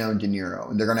Pacino and De Niro,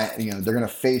 and they're going to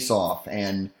face off.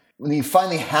 And when you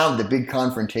finally have the big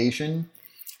confrontation,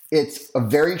 it's a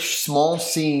very small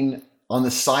scene on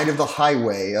the side of the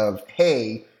highway of,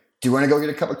 hey, do you want to go get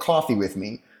a cup of coffee with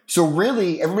me? So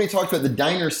really, everybody talks about the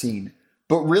diner scene,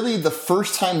 but really the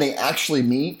first time they actually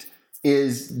meet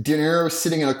is De Niro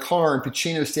sitting in a car and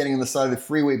Pacino standing on the side of the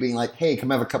freeway being like, hey,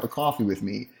 come have a cup of coffee with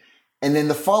me. And then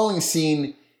the following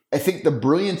scene, I think the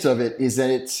brilliance of it is that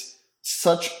it's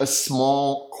such a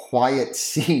small, quiet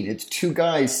scene. It's 2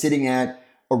 guys sitting at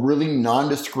a really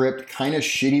nondescript, kind of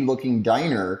shitty looking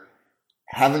diner,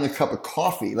 having a cup of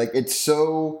coffee. Like, it's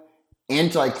so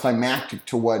anticlimactic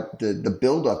to what the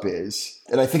buildup is.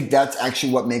 And I think that's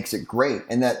actually what makes it great.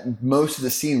 And that most of the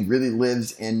scene really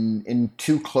lives in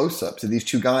two close-ups of these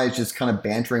two guys just kind of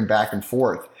bantering back and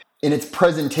forth. In its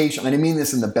presentation, and I mean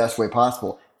this in the best way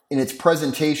possible, in its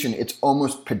presentation, it's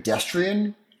almost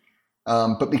pedestrian.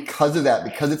 But because of that,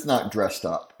 because it's not dressed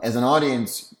up, as an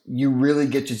audience, you really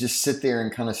get to just sit there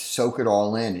and kind of soak it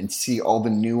all in and see all the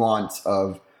nuance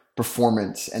of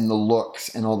performance and the looks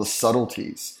and all the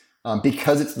subtleties.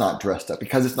 Because it's not dressed up,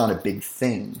 because it's not a big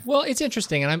thing. Well, it's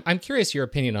interesting, and I'm curious your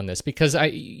opinion on this, because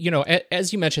as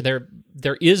you mentioned,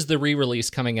 there is the re-release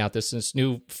coming out, this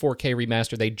new 4K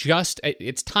remaster.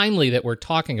 It's timely that we're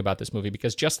talking about this movie,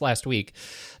 because just last week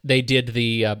they did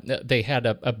they had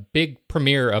a big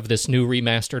premiere of this new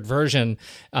remastered version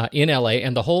in LA,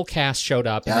 and the whole cast showed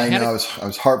up. Yeah, I know. I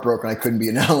was heartbroken I couldn't be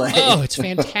in LA. Oh, it's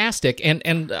fantastic. And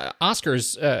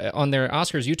Oscars on their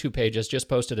Oscars YouTube page has just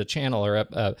posted a channel or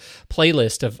a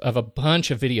playlist of a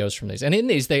bunch of videos from these. And in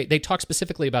these, they talk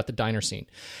specifically about the diner scene.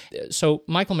 So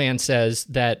Michael Mann says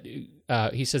that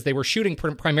he says they were shooting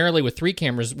primarily with 3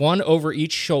 cameras, one over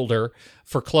each shoulder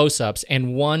for close-ups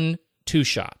and one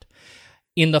 2-shot.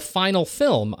 In the final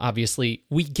film, obviously,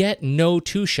 we get no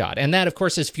 2-shot. And that, of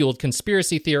course, has fueled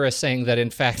conspiracy theorists saying that, in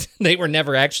fact, they were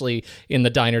never actually in the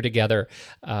diner together.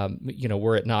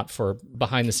 Were it not for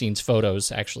behind-the-scenes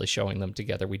photos actually showing them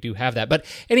together. We do have that. But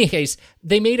in any case,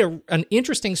 they made an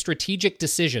interesting strategic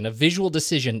decision, a visual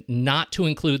decision, not to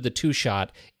include the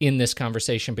 2-shot in this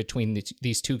conversation between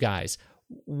these two guys.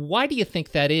 Why do you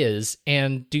think that is?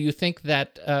 And do you think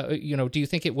that, do you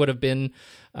think it would have been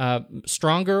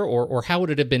stronger, or how would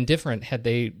it have been different had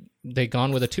they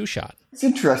gone with a 2-shot? It's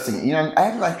interesting. I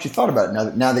haven't actually thought about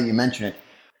it now that you mention it.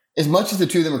 As much as the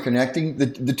two of them are connecting,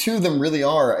 the two of them really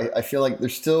are. I feel like they're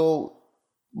still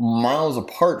miles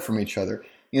apart from each other.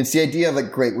 It's the idea of,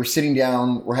 like, great, we're sitting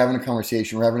down, we're having a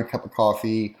conversation, we're having a cup of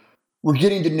coffee, we're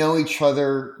getting to know each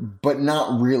other, but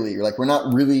not really. Like, we're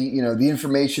not really, the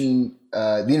information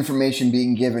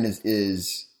being given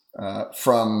is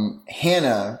from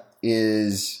Hannah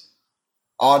is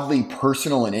oddly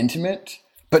personal and intimate,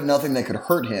 but nothing that could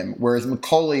hurt him. Whereas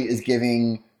Macaulay is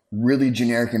giving really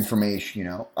generic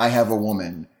information. I have a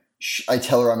woman. I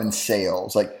tell her I'm in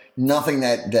sales. Like, nothing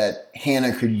that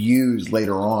Hannah could use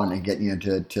later on and get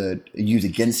to use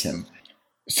against him.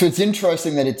 So it's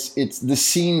interesting that it's the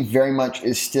scene very much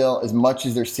is still, as much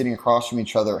as they're sitting across from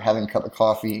each other having a cup of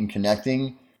coffee and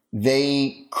connecting,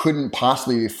 they couldn't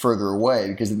possibly be further away,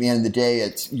 because at the end of the day,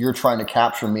 it's you're trying to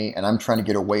capture me and I'm trying to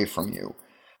get away from you.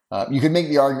 You could make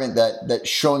the argument that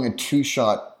showing a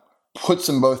 2-shot puts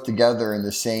them both together in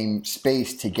the same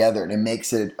space together, and it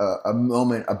makes it a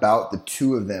moment about the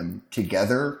two of them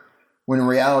together, when in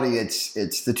reality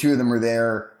it's the two of them are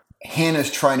there.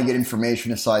 Hannah's trying to get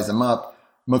information to size them up.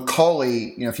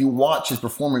 Macaulay, if you watch his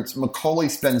performance, Macaulay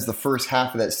spends the first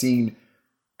half of that scene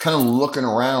kind of looking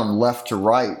around left to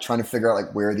right, trying to figure out,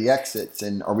 like, where are the exits,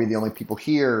 and are we the only people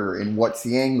here, and what's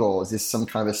the angle? Is this some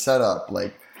kind of a setup?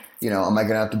 Like, am I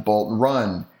going to have to bolt and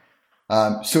run?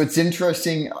 So it's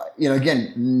interesting,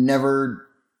 again, never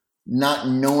not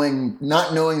knowing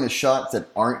the shots that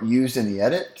aren't used in the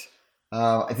edit.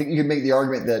 I think you could make the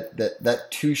argument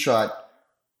that 2-shot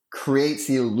creates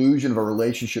the illusion of a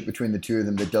relationship between the two of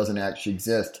them that doesn't actually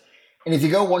exist. And if you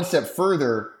go one step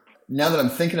further, now that I'm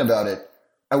thinking about it,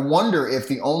 I wonder if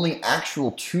the only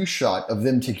actual 2-shot of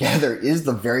them together is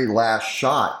the very last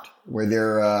shot where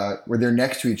they're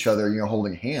next to each other,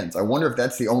 holding hands. I wonder if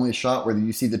that's the only shot where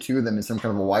you see the two of them in some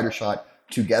kind of a wider shot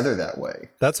together that way.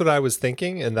 That's what I was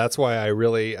thinking, and that's why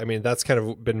that's kind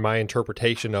of been my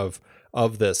interpretation of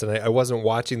this. And I wasn't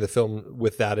watching the film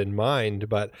with that in mind,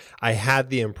 but I had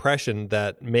the impression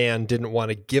that Mann didn't want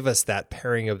to give us that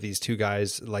pairing of these two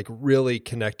guys, like, really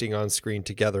connecting on screen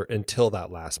together until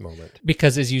that last moment.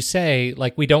 Because, as you say,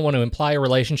 like, we don't want to imply a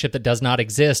relationship that does not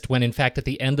exist, when in fact at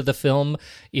the end of the film,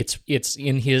 it's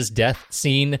in his death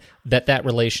scene that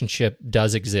relationship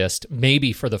does exist,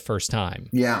 maybe for the first time.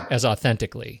 Yeah. As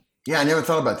authentically. Yeah, I never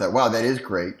thought about that. Wow, that is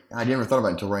great. I never thought about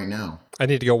it until right now. I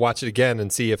need to go watch it again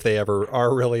and see if they ever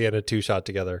are really in a 2-shot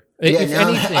together.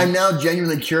 Yeah, I'm now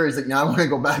genuinely curious. Like, now I want to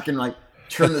go back and, like,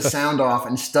 turn the sound off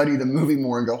and study the movie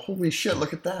more and go, holy shit,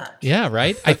 look at that. Yeah,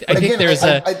 right? I think there's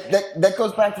that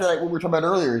goes back to, like, what we were talking about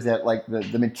earlier, is that, like,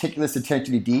 the meticulous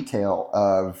attention to detail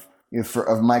of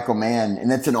Michael Mann, and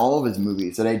that's in all of his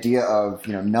movies. That idea of,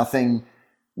 nothing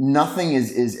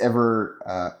is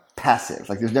ever passive.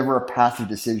 Like, there's never a passive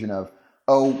decision of,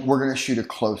 oh, we're going to shoot a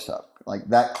close-up. Like,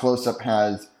 that close-up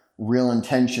has real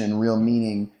intention, real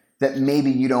meaning that maybe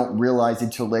you don't realize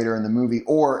until later in the movie,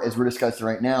 or, as we're discussing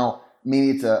right now,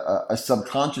 maybe it's a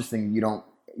subconscious thing you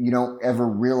don't ever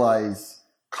realize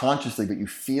consciously, but you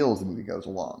feel as the movie goes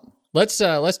along. Let's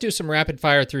do some rapid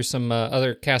fire through some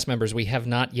other cast members we have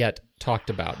not yet talked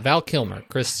about. Val Kilmer,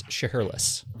 Chris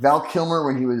Shiherlis. Val Kilmer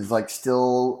when he was like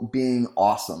still being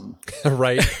awesome.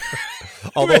 Right.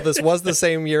 Although this was the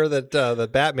same year that the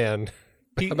Batman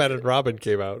and Robin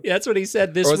came out. Yeah, that's what he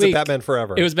said this week. Or was it Batman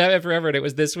Forever? It was Batman Forever, and it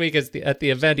was this week at the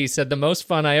event. He said, the most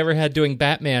fun I ever had doing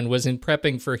Batman was in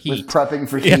prepping for heat.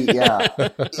 Yeah.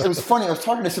 It was funny. I was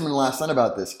talking to someone last night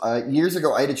about this. Years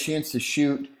ago, I had a chance to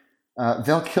shoot.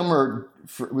 Val Kilmer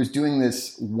was doing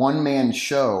this one-man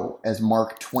show as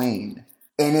Mark Twain.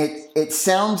 And it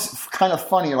sounds kind of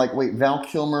funny. You're like, wait, Val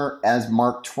Kilmer as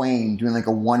Mark Twain doing like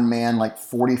a one-man, like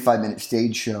 45-minute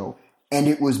stage show. And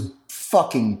it was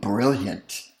fucking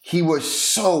brilliant. He was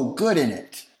so good in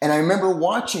it. And I remember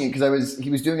watching it because he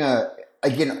was doing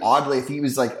again, oddly, I think he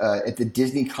was like at the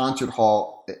Disney Concert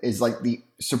Hall is like the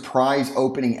surprise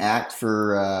opening act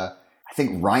for, I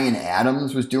think Ryan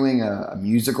Adams was doing a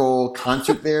musical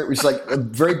concert there. It was like a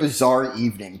very bizarre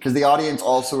evening because the audience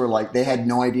also were like, they had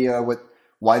no idea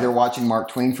why they're watching Mark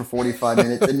Twain for 45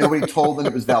 minutes. And nobody told them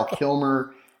it was Val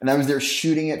Kilmer. And I was there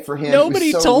shooting it for him.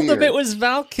 Nobody told them it was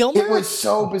Val Kilmer? It was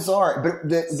so bizarre. But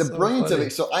the brilliance funny. of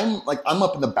it, so I'm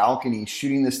up in the balcony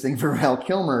shooting this thing for Val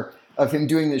Kilmer of him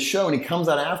doing this show, and he comes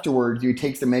out afterwards, he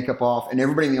takes the makeup off, and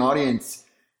everybody in the audience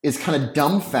is kind of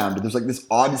dumbfounded. There's like this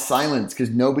odd silence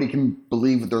because nobody can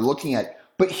believe what they're looking at.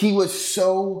 But he was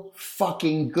so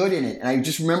fucking good in it. And I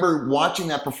just remember watching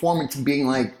that performance and being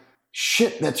like,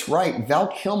 shit, that's right. Val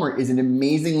Kilmer is an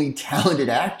amazingly talented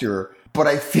actor. But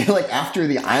I feel like after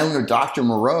The Island of Dr.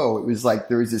 Moreau, it was like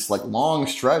there was this like long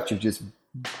stretch of just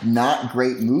not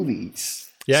great movies.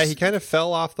 Yeah, he kind of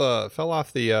fell off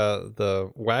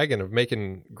the wagon of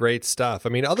making great stuff. I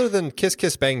mean, other than Kiss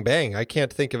Kiss Bang Bang, I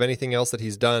can't think of anything else that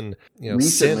he's done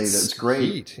recently since that's great.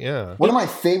 Heat. Yeah, one of my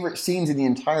favorite scenes in the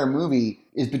entire movie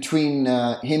is between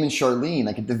him and Charlene.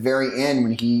 Like at the very end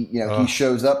when he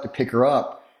shows up to pick her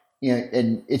up,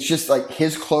 and it's just like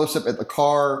his close up at the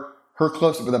car. Her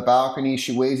close-up of the balcony,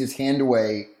 she waves his hand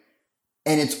away,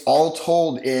 and it's all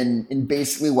told in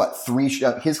basically, 3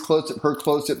 shots. His close-up, her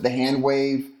close-up, the hand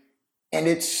wave, and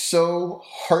it's so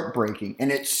heartbreaking,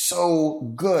 and it's so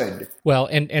good. Well,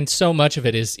 and so much of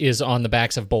it is on the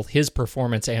backs of both his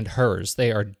performance and hers.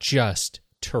 They are just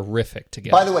terrific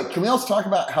together. By the way, can we also talk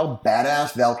about how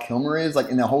badass Val Kilmer is, like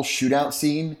in the whole shootout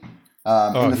scene?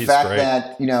 And the fact great.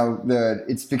 That,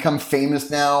 it's become famous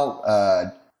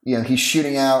now, he's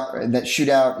shooting out that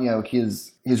shootout.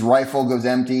 His rifle goes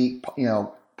empty.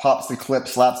 Pops the clip,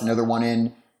 slaps another one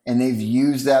in, and they've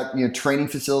used that. Training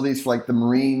facilities for like the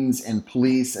Marines and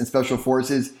police and special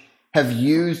forces have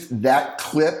used that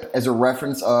clip as a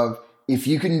reference of if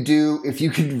you could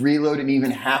reload in even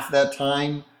half that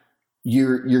time,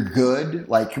 you're good.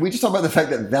 Like, can we just talk about the fact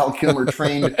that Val Kilmer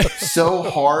trained so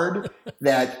hard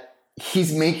that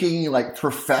he's making like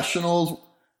professionals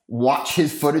watch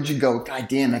his footage and go, God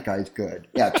damn, that guy's good.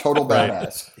 Yeah, total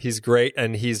badass. He's great,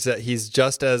 and he's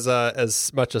just as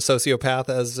much a sociopath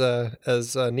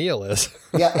as Neil is.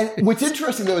 Yeah, and what's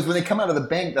interesting though is when they come out of the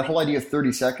bank, that whole idea of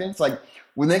 30 seconds, like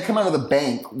when they come out of the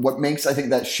bank, what makes I think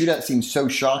that shootout scene so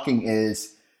shocking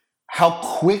is how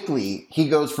quickly he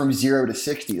goes from 0 to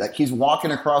 60. Like he's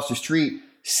walking across the street,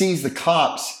 sees the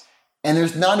cops, and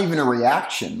there's not even a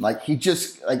reaction. Like he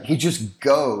just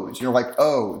goes. You're like,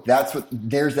 oh,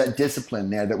 there's that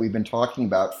discipline there that we've been talking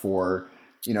about for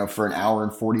an hour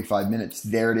and 45 minutes.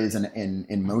 There it is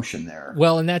in motion there.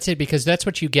 Well, and that's it, because that's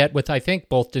what you get with, I think,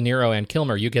 both De Niro and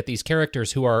Kilmer. You get these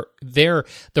characters who are there.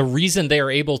 The reason they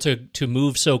are able to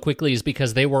move so quickly is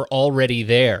because they were already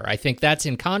there. I think that's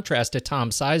in contrast to Tom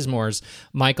Sizemore's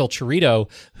Michael Cerrito,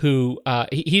 who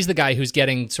he's the guy who's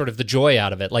getting sort of the joy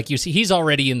out of it. Like you see, he's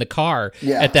already in the car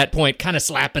at that point, kind of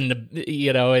slapping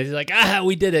he's like,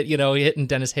 we did it, hitting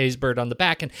Dennis Haysbert on the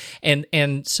back.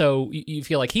 And so you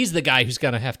feel like he's the guy who's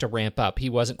going to have to ramp up. He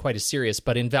wasn't quite as serious,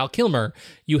 but in Val Kilmer,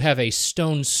 you have a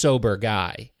stone sober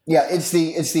guy. Yeah, it's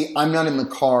the I'm not in the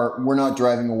car. We're not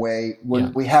driving away.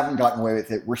 We haven't gotten away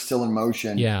with it. We're still in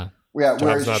motion. Yeah. Yeah.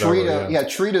 Whereas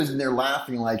Cerrito's in there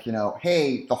laughing like,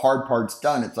 hey, the hard part's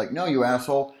done. It's like, no, you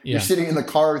asshole. Yeah. You're sitting in the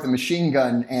car with a machine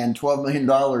gun and $12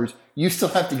 million. You still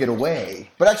have to get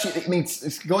away. But actually, I mean,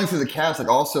 it's going through the cast, like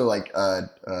also like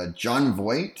Jon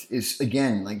Voight is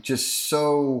again like just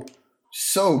so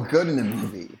good in the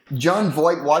movie. Jon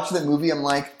Voight, watching that movie, I'm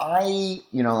like, I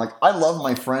love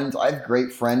my friends. I have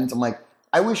great friends. I'm like,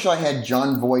 I wish I had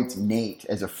Jon Voight's Nate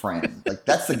as a friend. Like,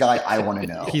 that's the guy I want to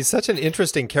know. He's such an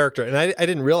interesting character. And I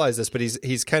didn't realize this, but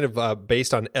he's kind of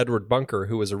based on Edward Bunker,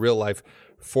 who was a real life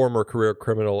former career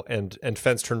criminal and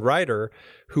fence turned writer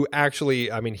who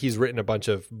actually, I mean, he's written a bunch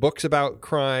of books about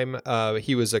crime.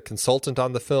 He was a consultant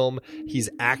on the film. He's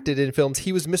acted in films.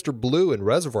 He was Mr. Blue in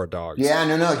Reservoir Dogs. Yeah,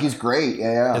 no, he's great.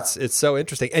 Yeah. It's so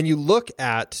interesting. And you look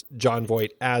at Jon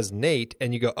Voight as Nate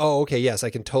and you go, oh, okay, yes, I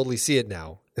can totally see it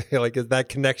now. Like that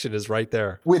connection is right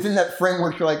there. Within that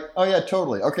framework, you're like, oh yeah,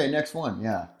 totally. Okay, next one.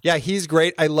 Yeah. Yeah, he's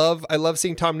great. I love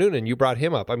seeing Tom Noonan. You brought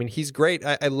him up. I mean, he's great.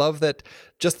 I love that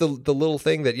just the little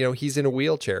thing that, he's in a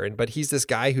wheelchair but he's this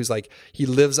guy who's like, he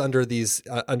lives under these,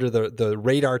 under the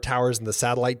radar towers and the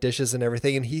satellite dishes and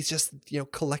everything. And he's just,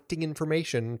 collecting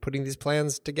information, putting these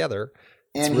plans together.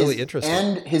 It's really interesting.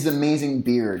 And his amazing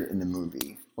beard in the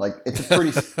movie. Like, it's a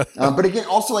pretty, but again,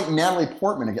 also like Natalie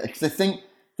Portman, because I think,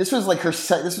 this was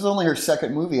this was only her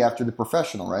second movie after The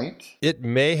Professional, right? It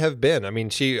may have been. I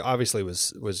mean, she obviously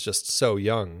was just so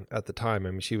young at the time.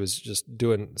 I mean, she was just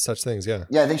doing such things. Yeah.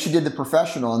 Yeah, I think she did The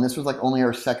Professional, and this was like only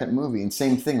her second movie. And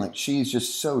same thing, like she's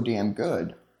just so damn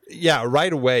good. Yeah,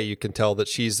 right away you can tell that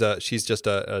she's just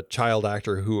a child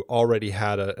actor who already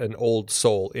had an old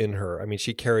soul in her. I mean,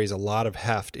 she carries a lot of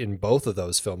heft in both of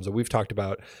those films. And we've talked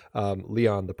about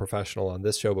Leon, the Professional, on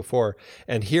this show before.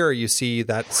 And here you see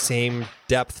that same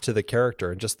depth to the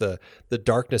character and just the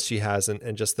darkness she has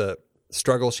and just the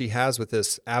struggle she has with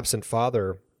this absent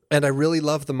father. And I really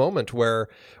love the moment where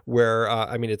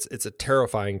I mean, it's a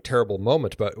terrifying, terrible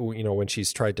moment, but when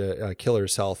she's tried to kill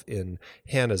herself in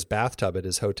Hannah's bathtub at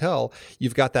his hotel,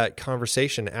 you've got that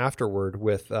conversation afterward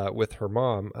with her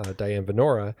mom, Diane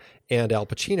Venora, and Al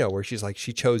Pacino, where she's like,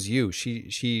 she chose you.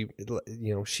 You're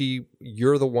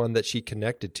the one that she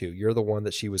connected to. You're the one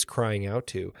that she was crying out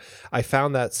to. I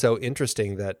found that so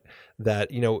interesting that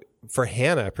for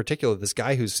Hannah, particularly this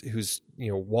guy who's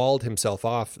walled himself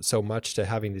off so much to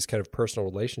having these kind of personal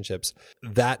relationships,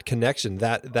 that connection,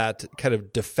 that kind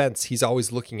of defense, he's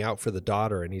always looking out for the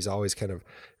daughter and he's always kind of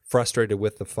frustrated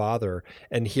with the father.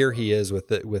 And here he is with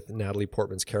Natalie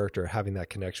Portman's character having that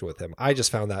connection with him. I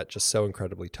just found that just so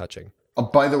incredibly touching. Oh,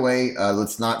 by the way,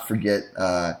 let's not forget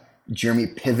Jeremy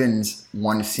Piven's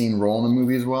one scene role in the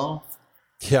movie as well.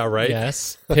 Yeah, right.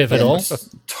 Yes, pivotal.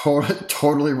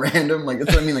 Totally random. Like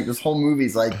that's what I mean. Like this whole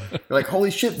movie's like, you're like,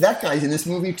 holy shit, that guy's in this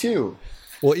movie too.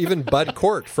 Well, even Bud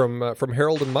Cort from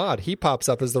Harold and Maude, he pops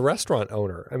up as the restaurant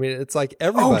owner. I mean, it's like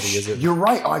everybody is it. You're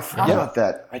right. Oh, I forgot about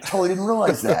that. I totally didn't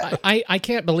realize that. I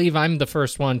can't believe I'm the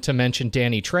first one to mention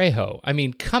Danny Trejo. I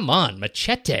mean, come on,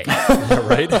 Machete. Yeah,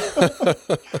 right?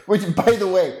 Which, by the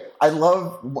way, I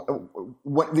love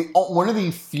one of the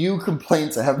few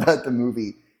complaints I have about the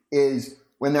movie is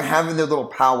when they're having their little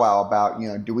powwow about,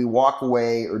 do we walk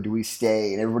away or do we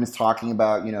stay? And everybody's talking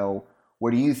about,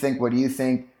 what do you think? What do you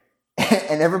think?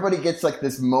 And everybody gets like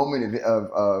this moment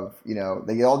of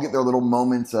they all get their little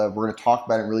moments of we're going to talk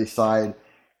about it really side.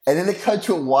 And then they cut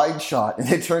to a wide shot and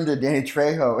they turn to Danny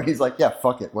Trejo and he's like, yeah,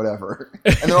 fuck it, whatever.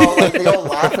 And they're all like, they all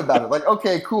laugh about it. Like,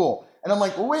 okay, cool. And I'm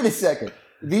like, well, wait a second.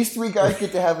 These three guys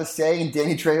get to have a say and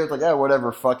Danny Trejo's like, yeah,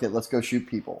 whatever, fuck it, let's go shoot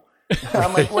people. And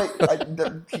I'm like, wait,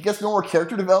 he gets no more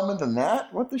character development than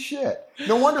that? What the shit?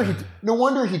 No wonder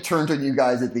he turned on you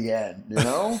guys at the end,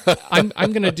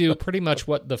 I'm going to do pretty much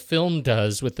what the film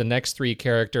does with the next three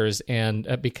characters,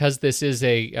 and because this is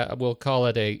we'll call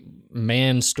it a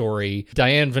man story,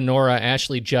 Diane Venora,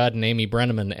 Ashley Judd, and Amy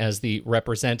Brenneman as the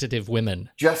representative women.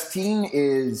 Justine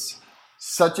is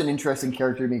such an interesting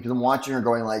character to me because I'm watching her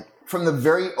going like, from the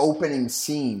very opening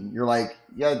scene, you're like,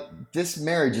 yeah, this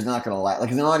marriage is not going to last.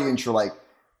 Like, as an audience, you're like,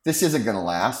 this isn't going to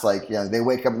last. Like, they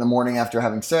wake up in the morning after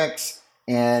having sex,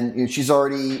 and she's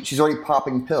already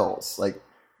popping pills. Like,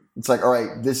 it's like, all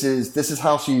right, this is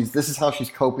how she's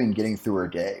coping, getting through her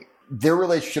day. Their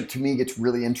relationship to me gets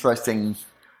really interesting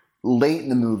late in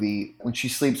the movie when she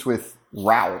sleeps with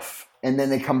Ralph, and then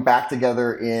they come back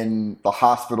together in the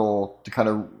hospital to kind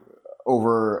of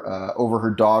over her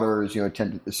daughter's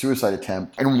suicide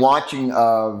attempt, and watching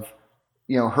of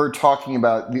her talking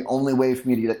about the only way for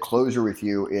me to get closure with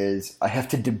you is I have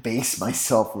to debase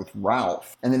myself with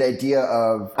Ralph, and that idea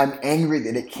of I'm angry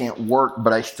that it can't work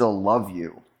but I still love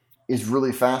you is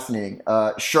really fascinating.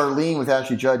 Charlene with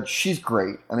Ashley Judd, she's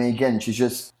great. I mean, again,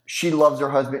 she loves her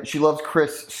husband, she loves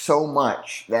Chris so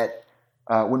much that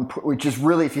which is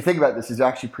really, if you think about this, is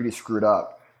actually pretty screwed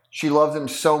up. She loves him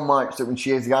so much that when she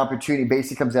has the opportunity,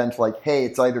 basically comes down to like, hey,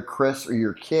 it's either Chris or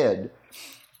your kid.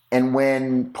 And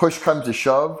when push comes to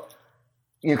shove,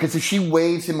 because if she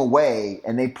waves him away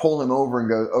and they pull him over and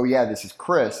go, oh yeah, this is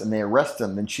Chris, and they arrest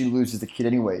him, then she loses the kid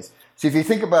anyways. So if you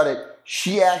think about it,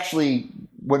 she actually,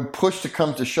 when push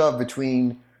comes to shove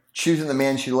between choosing the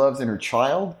man she loves and her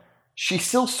child, she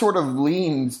still sort of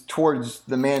leans towards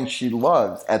the man she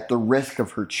loves at the risk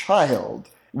of her child,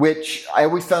 which I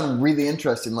always found really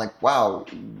interesting. Like, wow,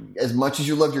 as much as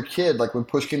you love your kid, like when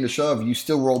push came to shove, you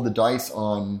still rolled the dice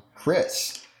on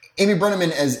Chris. Amy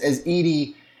Brenneman as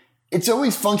Edie, it's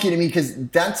always funky to me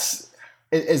because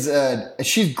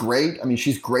she's great. I mean,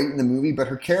 she's great in the movie, but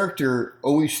her character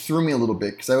always threw me a little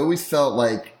bit because I always felt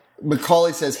like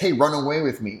Macaulay says, "Hey, run away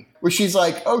with me." Where she's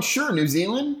like, "Oh, sure, New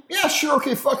Zealand? Yeah, sure,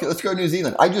 okay, fuck it, let's go to New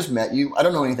Zealand. I just met you. I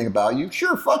don't know anything about you.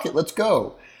 Sure, fuck it, let's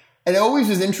go." And it always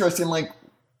was interesting, like,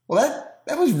 well,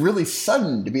 that was really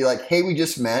sudden to be like, "Hey, we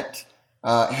just met.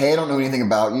 Hey, I don't know anything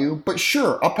about you, but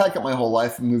sure, I'll pack up my whole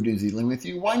life and move to New Zealand with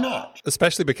you. Why not?"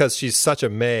 Especially because she's such a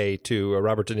May to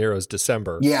Robert De Niro's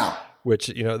December. Yeah.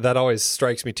 Which, that always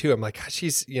strikes me too. I'm like, God,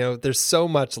 she's, there's so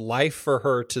much life for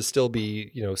her to still be,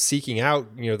 seeking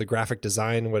out, the graphic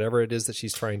design, whatever it is that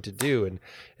she's trying to do.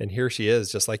 And here she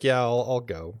is just like, yeah, I'll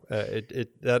go.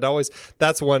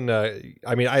 That's one,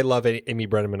 I love Amy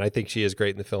Brenneman. I think she is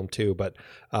great in the film too, but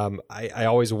I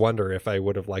always wonder if I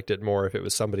would have liked it more if it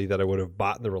was somebody that I would have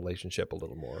bought in the relationship a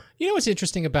little more. You know what's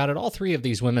interesting about it? All three of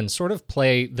these women sort of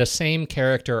play the same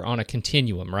character on a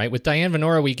continuum, right? With Diane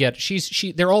Venora, we get,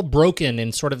 they're all broken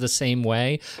in sort of the same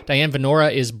way. Diane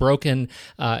Venora is broken,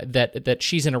 that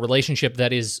she's in a relationship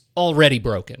that is already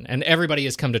broken, and everybody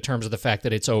has come to terms with the fact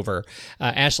that it's over.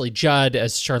 Ashley Judd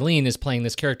as Charlene is playing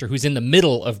this character who's in the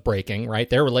middle of breaking, right?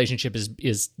 Their relationship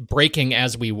is breaking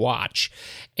as we watch.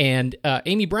 And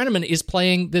Amy Brenneman is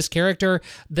playing this character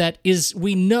that is,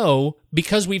 we know,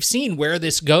 because we've seen where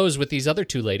this goes with these other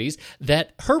two ladies,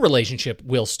 that her relationship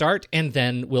will start and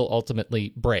then will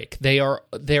ultimately break.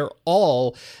 They're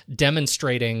all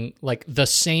demonstrating like the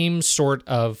same sort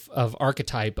of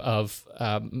archetype of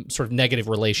sort of negative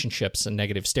relationships and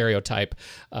negative stereotype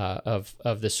of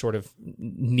this sort of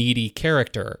needy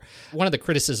character. One of the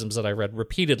criticisms that I read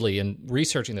repeatedly in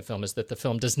researching the film is that the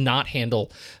film does not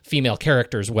handle female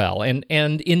characters well, and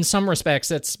in some respects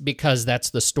that's because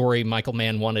that's the story Michael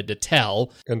Mann wanted to tell.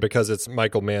 And because it's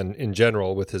Michael Mann in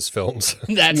general with his films.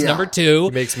 That's number two.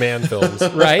 He makes man films.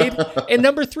 Right? And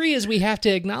number three is we have to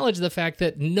acknowledge the fact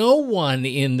that no one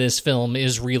in this film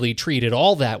is really treated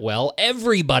all that well.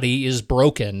 Everybody is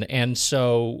broken. And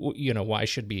so, why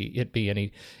should it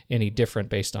be any different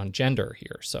based on gender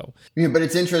here? So, yeah, but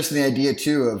it's interesting, the idea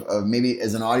too of maybe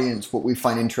as an audience, what we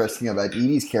find interesting about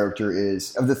Edie's character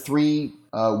is of the three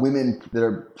women that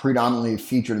are predominantly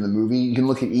featured in the movie, you can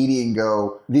look at Edie and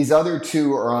go, these other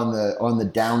two are on the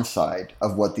downside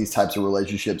of what these types of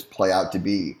relationships play out to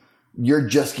be. You're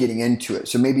just getting into it.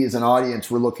 So maybe as an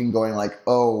audience, we're looking going like,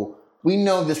 oh, we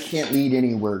know this can't lead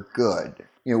anywhere good.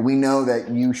 We know that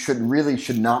you should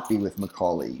not be with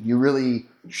Macaulay. You really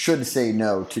should say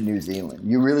no to New Zealand.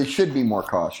 You really should be more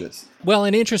cautious. Well,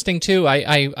 and interesting too,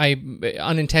 I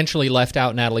unintentionally left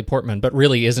out Natalie Portman, but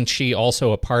really isn't she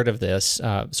also a part of this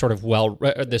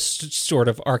this sort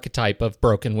of archetype of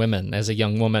broken women? As a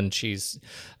young woman, she's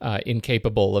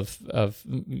incapable of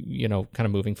kind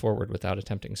of moving forward without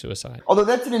attempting suicide. Although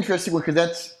that's an interesting one,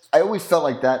 because I always felt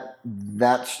like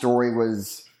that story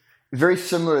was very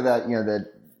similar to that,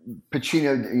 that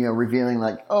Pacino, revealing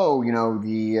like,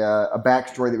 a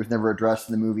backstory that was never addressed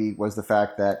in the movie was the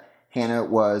fact that Hannah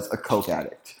was a coke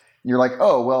addict. And you're like,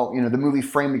 oh, well, the movie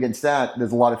framed against that,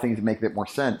 there's a lot of things that make a bit more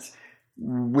sense.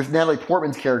 With Natalie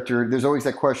Portman's character, there's always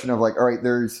that question of like, all right,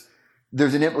 there's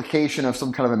an implication of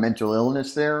some kind of a mental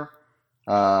illness there,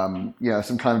 some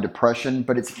kind of depression,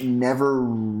 but it's never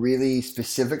really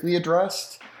specifically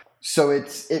addressed. So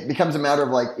it becomes a matter of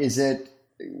like, is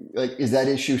that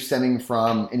issue stemming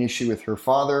from an issue with her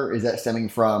father? Is that stemming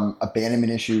from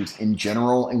abandonment issues in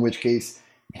general? In which case,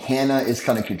 Hannah is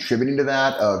kind of contributing to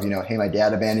that of, hey, my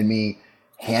dad abandoned me.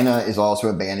 Hannah is also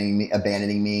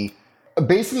abandoning me.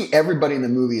 Basically, everybody in the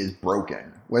movie is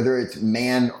broken, whether it's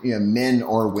men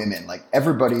or women. Like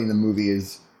everybody in the movie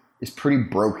is pretty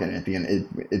broken at the end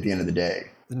of the day.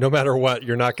 No matter what,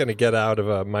 you're not going to get out of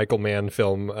a Michael Mann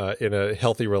film in a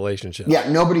healthy relationship.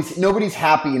 Yeah, nobody's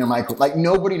happy in a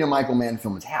nobody in a Michael Mann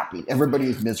film is happy. Everybody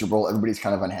is miserable. Everybody's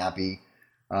kind of unhappy.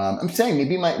 I'm saying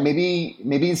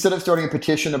maybe instead of starting a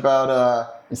petition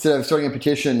about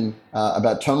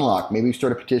Tone Lock, maybe we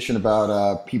start a petition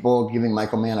about people giving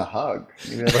Michael Mann a hug.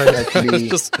 Maybe that could be...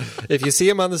 Just, if you see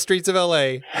him on the streets of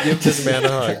LA, give this man a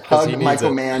hug.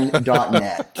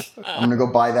 Hugmichaelmann.net. I'm going to go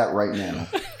buy that right now.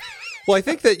 Well, I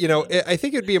think that, I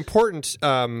think it'd be important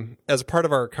as a part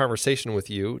of our conversation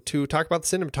with you to talk about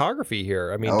the cinematography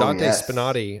here. I mean, Dante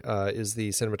Spinotti is the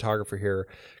cinematographer here,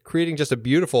 creating just a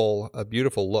beautiful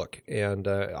look. And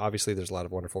obviously there's a lot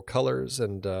of wonderful colors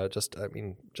and just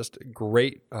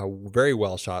great, very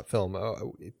well shot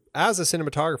film. as a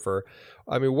cinematographer,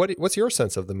 I mean, what's your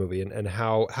sense of the movie and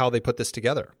how they put this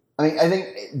together? I mean, I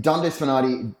think Dante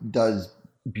Spinotti does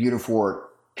beautiful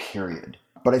work, period.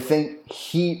 But I think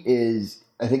Heat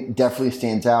definitely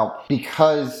stands out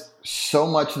because so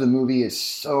much of the movie is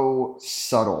so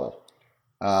subtle.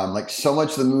 Like so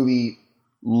much of the movie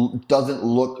doesn't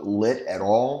look lit at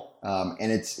all.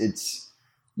 And it's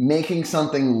making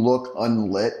something look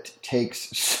unlit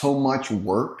takes so much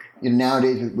work.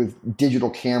 Nowadays with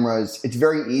digital cameras, it's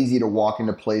very easy to walk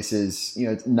into places,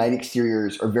 night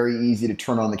exteriors are very easy to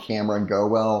turn on the camera and go,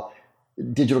 well,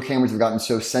 digital cameras have gotten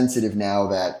so sensitive now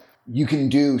that you can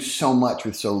do so much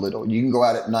with so little. You can go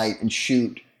out at night and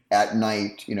shoot at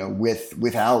night,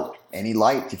 without any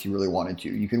light if you really wanted to.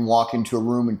 You can walk into a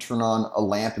room and turn on a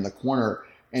lamp in the corner,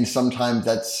 and sometimes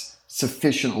that's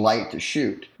sufficient light to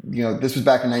shoot. This was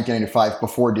back in 1995,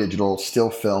 before digital,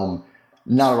 still film.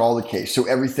 Not at all the case. So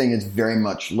everything is very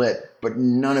much lit, but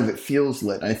none of it feels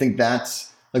lit. And I think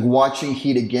that's like watching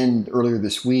Heat again earlier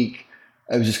this week.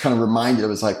 I was just kind of reminded. I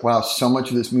was like, wow, so much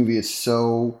of this movie is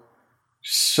so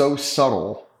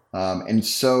subtle and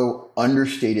so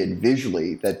understated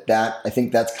visually that I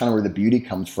think that's kind of where the beauty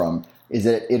comes from, is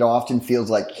that it often feels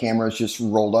like cameras just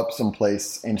rolled up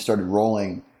someplace and started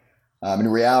rolling. In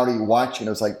reality, watching,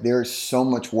 I was like, there's so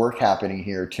much work happening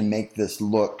here to make this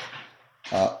look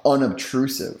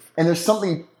unobtrusive. And there's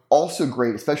something also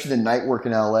great, especially the night work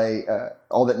in LA,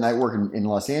 all that night work in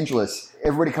Los Angeles.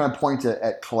 Everybody kind of points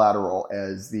at Collateral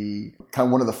as the kind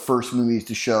of one of the first movies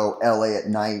to show LA at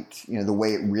night, the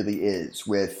way it really is,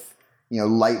 with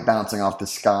light bouncing off the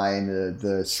sky and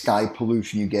the sky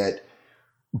pollution you get.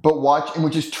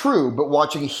 Which is true, but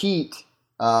watching Heat,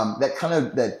 that kind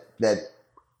of that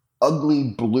ugly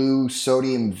blue,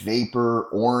 sodium vapor,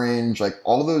 orange, like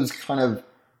all of those kind of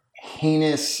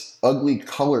heinous, ugly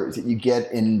colors that you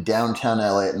get in downtown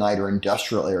LA at night or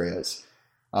industrial areas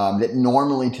that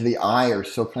normally to the eye are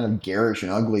so kind of garish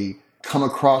and ugly, come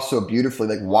across so beautifully.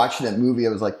 Like watching that movie,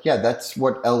 I was like, yeah, that's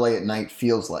what LA at night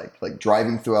feels like. Like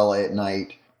driving through LA at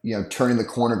night, turning the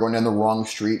corner, going down the wrong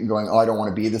street and going, oh, I don't want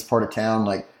to be this part of town.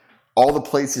 Like all the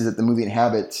places that the movie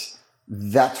inhabits,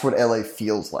 that's what LA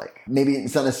feels like. Maybe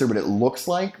it's not necessarily what it looks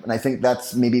like, and I think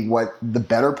that's maybe what the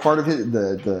better part of it,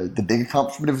 the big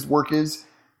accomplishment of his work is,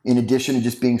 in addition to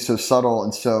just being so subtle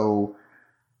and so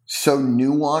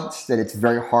nuanced that it's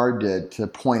very hard to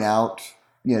point out.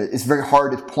 It's very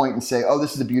hard to point and say, oh,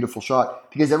 this is a beautiful shot,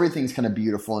 because everything's kind of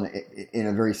beautiful in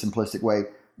a very simplistic way.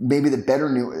 Maybe the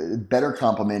better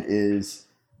compliment is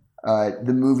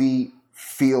the movie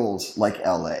feels like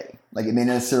LA. Like it may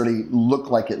not necessarily look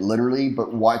like it literally,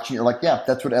 but watching, you're like, yeah,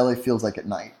 that's what LA feels like at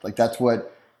night. Like that's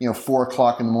what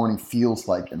 4:00 in the morning feels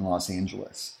like in Los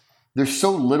Angeles. There's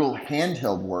so little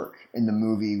handheld work in the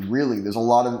movie. Really, there's a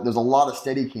lot of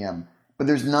Steadicam, but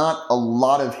there's not a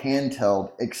lot of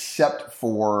handheld except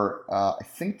for I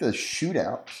think the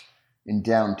shootout in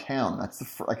downtown. That's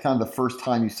kind of the first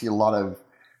time you see a lot of.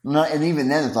 And even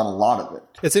then, there's not a lot of it.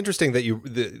 It's interesting that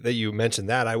you mentioned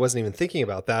that. I wasn't even thinking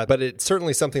about that, but it's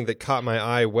certainly something that caught my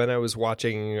eye when I was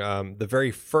watching the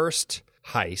very first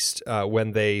heist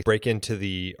when they break into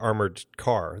the armored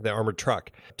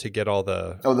truck to get all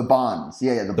the bonds.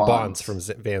 The bonds from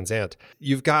Van Zandt.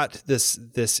 You've got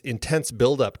this intense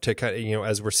buildup to kind of,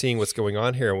 as we're seeing what's going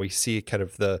on here, and we see kind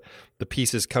of the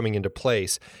pieces coming into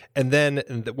place, and then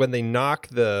when they knock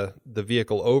the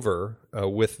vehicle over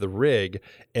with the rig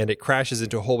and it crashes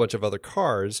into a whole bunch of other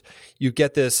cars, you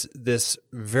get this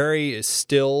very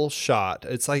still shot.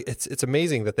 It's like it's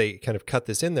amazing that they kind of cut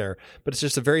this in there, but it's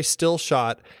just a very still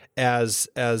shot as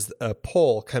a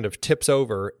pole kind of tips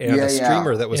over and a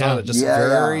streamer that was on it just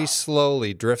very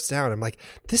slowly drifts down. I'm like,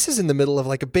 this is in the middle of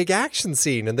like a big action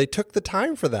scene, and they took the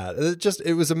time for that.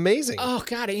 It was amazing. Oh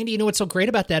God, Andy, what's so great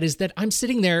about that is that I'm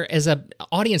sitting there as an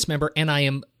audience member and I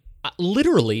am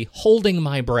literally holding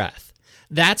my breath.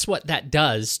 That's what that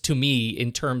does to me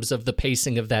in terms of the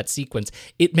pacing of that sequence.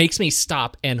 It makes me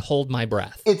stop and hold my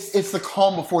breath. It's the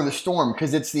calm before the storm,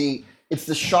 because it's the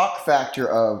shock factor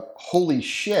of holy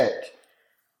shit.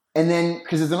 And then,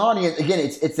 because as an audience, again,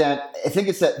 it's that, I think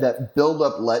it's that build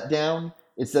up letdown.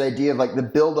 It's that idea of like the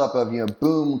build up of,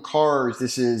 boom, cars.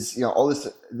 This is, all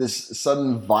this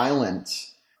sudden violence.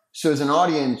 So as an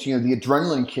audience, the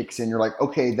adrenaline kicks in. You're like,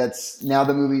 okay, that's now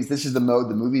this is the mode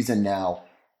the movie's in now.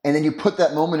 And then you put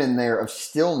that moment in there of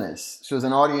stillness. So as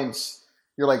an audience,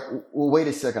 you're like, well, wait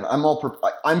a second.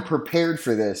 I'm prepared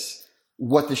for this.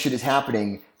 What the shit is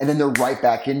happening, and then they're right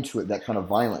back into it, that kind of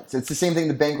violence. It's the same thing,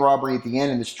 the bank robbery at the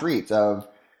end in the streets of,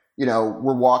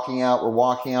 we're walking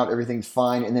out, everything's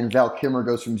fine, and then Val Kilmer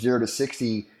goes from 0 to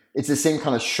 60. It's the same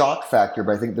kind of shock factor,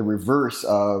 but I think the reverse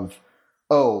of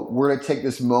oh, we're going to take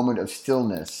this moment of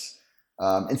stillness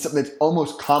and something that's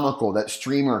almost comical, that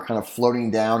streamer kind of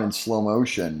floating down in slow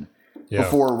motion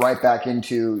before right back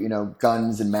into,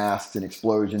 guns and masks and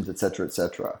explosions, et cetera, et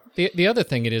cetera. The other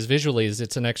thing it is visually is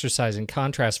it's an exercise in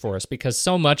contrast for us, because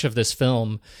so much of this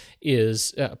film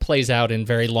is plays out in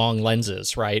very long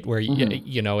lenses, right? Where,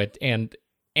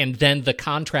 and then the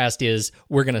contrast is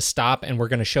we're going to stop and we're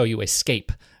going to show you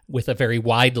escape with a very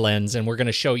wide lens, and we're going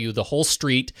to show you the whole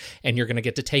street, and you're going to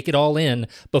get to take it all in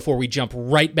before we jump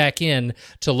right back in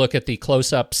to look at the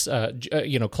close-ups,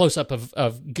 close-up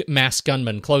of masked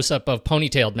gunman, close-up of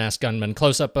ponytailed masked gunman,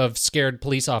 close-up of scared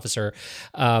police officer.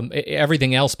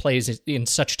 Everything else plays in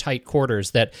such tight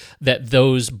quarters that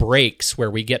those breaks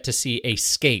where we get to see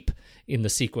escape in the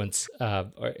sequence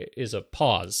is a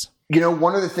pause.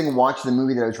 One other thing watching the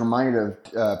movie that I was reminded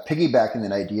of, piggybacking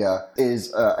that idea,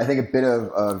 is I think a bit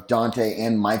of Dante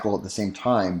and Michael at the same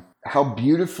time. How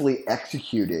beautifully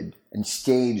executed and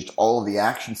staged all of the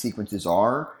action sequences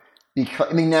are.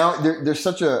 Because now there's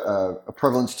such a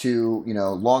prevalence to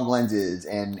long lenses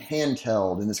and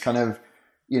handheld and this kind of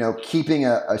keeping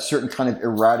a certain kind of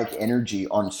erratic energy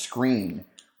on screen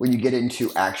when you get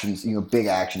into actions, big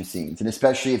action scenes, and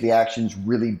especially if the action's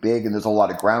really big and there's a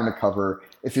lot of ground to cover.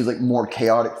 It feels like more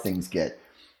chaotic things get.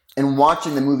 And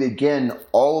watching the movie again,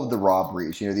 all of the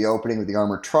robberies, the opening with the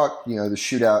armored truck, the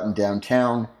shootout in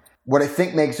downtown. What I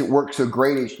think makes it work so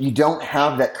great is you don't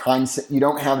have that concept, you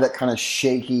don't have that kind of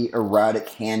shaky, erratic,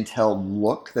 handheld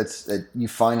look that you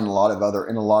find in a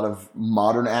lot of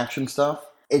modern action stuff.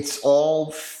 It's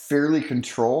all fairly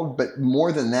controlled, but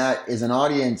more than that, as an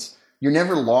audience, you're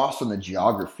never lost on the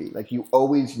geography. Like, you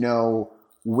always know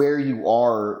where you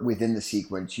are within the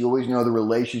sequence. You always know the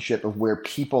relationship of where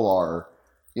people are.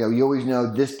 You always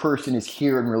know this person is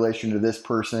here in relation to this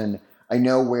person. I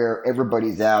know where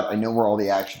everybody's at. I know where all the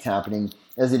action's happening.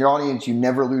 As an audience, you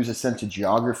never lose a sense of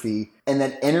geography. And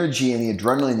that energy and the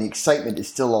adrenaline and the excitement is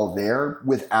still all there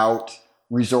without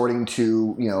resorting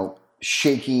to,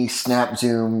 shaky snap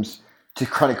zooms to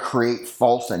kind of create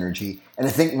false energy. And I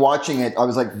think watching it, I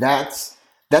was like, that's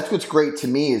what's great to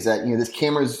me, is that, this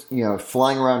camera's,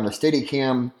 flying around in a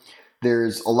Steadicam.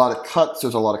 There's a lot of cuts.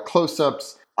 There's a lot of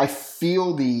close-ups. I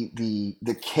feel the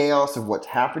chaos of what's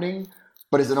happening,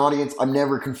 but as an audience, I'm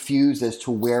never confused as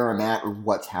to where I'm at or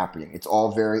what's happening. It's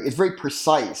very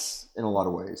precise in a lot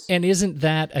of ways. And isn't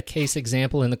that a case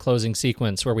example in the closing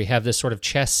sequence where we have this sort of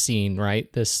chess scene,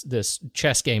 right? This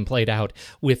chess game played out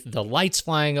with the lights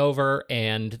flying over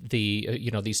and the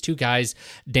these two guys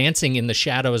dancing in the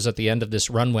shadows at the end of this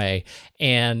runway.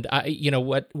 And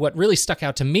what really stuck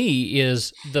out to me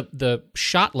is the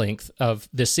shot length of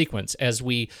this sequence as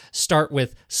we start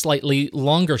with slightly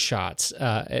longer shots,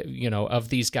 of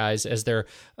these guys as they're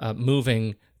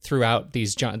moving throughout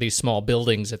these small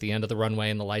buildings at the end of the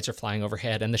runway, and the lights are flying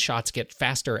overhead, and the shots get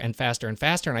faster and faster and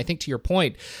faster. And I think, to your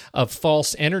point of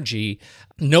false energy,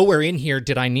 nowhere in here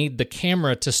did I need the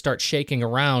camera to start shaking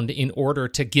around in order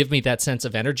to give me that sense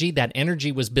of energy. That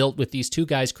energy was built with these two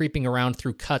guys creeping around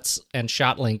through cuts and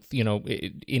shot length,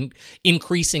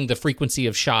 increasing the frequency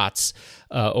of shots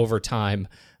over time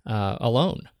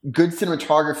alone. Good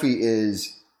cinematography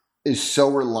is so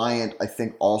reliant, I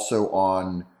think, also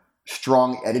on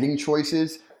strong editing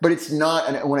choices, but it's not,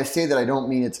 and when I say that, I don't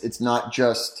mean it's not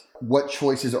just what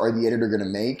choices are the editor going to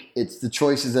make. It's the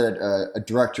choices that a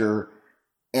director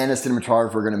and a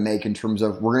cinematographer are going to make in terms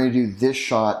of, we're going to do this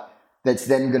shot that's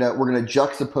then we're going to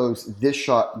juxtapose this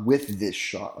shot with this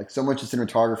shot. Like, so much of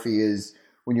cinematography is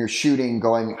when you're shooting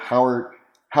going, how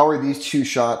are these two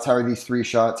shots? How are these three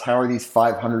shots? How are these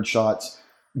 500 shots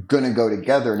going to go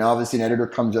together? Now, obviously, an editor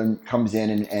comes in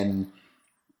and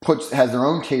has their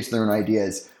own taste and their own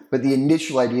ideas, but the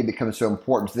initial idea becomes so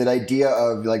important. So that idea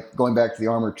of, like, going back to the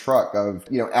armored truck, of,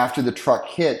 after the truck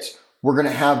hits, we're going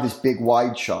to have this big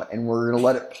wide shot and we're going to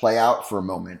let it play out for a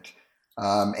moment.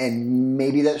 And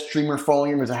maybe that streamer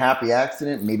falling in was a happy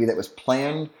accident. Maybe that was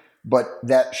planned, but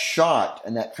that shot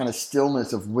and that kind of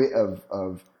stillness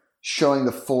of showing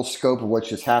the full scope of what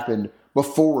just happened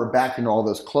before we're back into all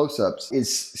those close-ups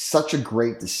is such a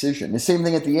great decision. The same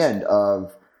thing at the end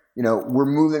of, we're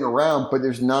moving around, but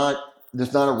there's not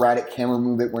erratic camera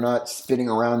movement. We're not spinning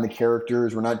around the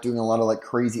characters. We're not doing a lot of, like,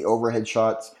 crazy overhead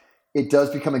shots. It does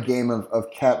become a game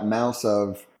of cat and mouse,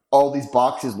 of all these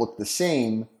boxes look the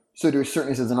same. So to a certain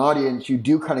extent, as an audience, you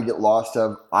do kind of get lost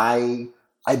of, I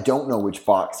don't know which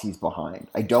box he's behind.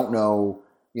 I don't know,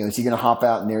 is he going to hop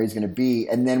out and there he's going to be?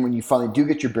 And then when you finally do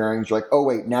get your bearings, you're like, oh,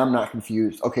 wait, now I'm not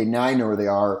confused. Okay, now I know where they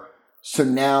are. So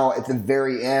now at the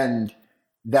very end,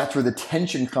 that's where the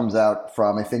tension comes out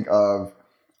from, I think, of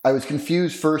I was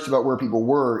confused first about where people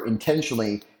were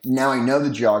intentionally. Now I know the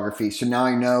geography. So now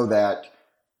I know that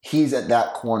he's at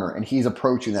that corner and he's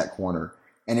approaching that corner.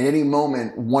 And at any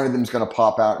moment, one of them is going to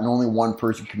pop out and only one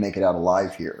person can make it out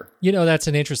alive here. You know, that's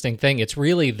an interesting thing. It's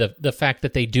really the fact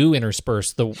that they do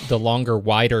intersperse the longer,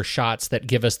 wider shots that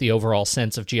give us the overall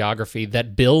sense of geography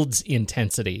that builds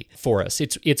intensity for us.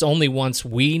 It's only once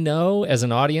we know, as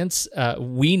an audience,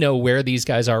 we know where these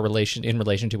guys are in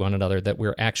relation to one another, that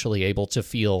we're actually able to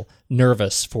feel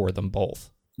nervous for them both.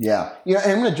 Yeah. And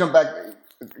I'm going to jump back,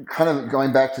 kind of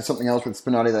going back to something else with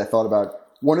Spinati that I thought about.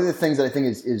 One of the things that I think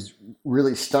is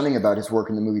really stunning about his work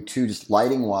in the movie too, just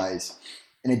lighting-wise,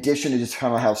 in addition to just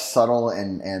kind of how subtle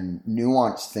and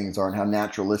nuanced things are and how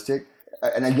naturalistic,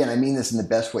 and again, I mean this in the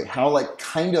best way, how like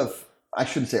kind of, I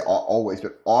shouldn't say always,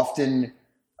 but often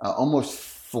almost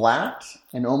flat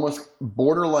and almost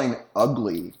borderline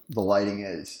ugly the lighting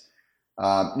is.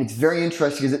 And it's very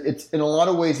interesting because it's in a lot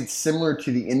of ways, it's similar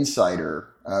to The Insider,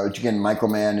 which again, Michael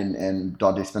Mann and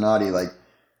Dante Spinati, like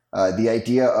the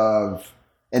idea of,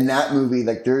 in that movie,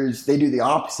 like they do the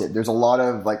opposite. There's a lot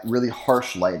of like really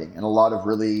harsh lighting and a lot of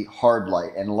really hard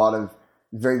light and a lot of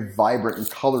very vibrant and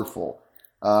colorful.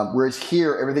 Whereas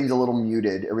here, everything's a little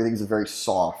muted. Everything's very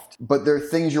soft. But there are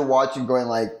things you're watching going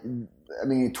like, I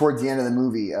mean, towards the end of the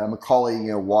movie,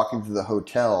 Macaulay, walking through the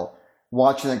hotel,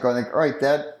 watching that going like, all right,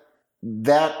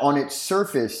 that on its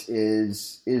surface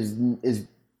is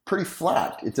pretty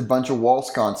flat. It's a bunch of wall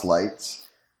sconce lights.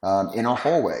 In a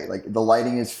hallway, like the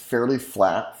lighting is fairly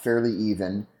flat, fairly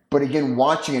even. But again,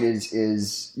 watching it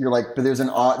is you're like, but there's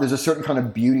a certain kind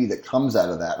of beauty that comes out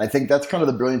of that. And I think that's kind of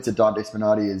the brilliance of Dante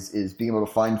Spinati is being able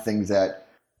to find things that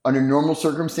under normal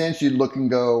circumstance you'd look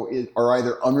and go are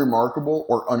either unremarkable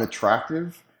or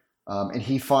unattractive. And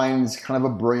he finds kind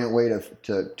of a brilliant way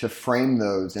to frame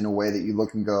those in a way that you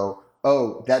look and go,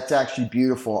 oh, that's actually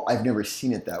beautiful. I've never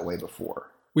seen it that way before.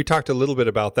 We talked a little bit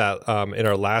about that in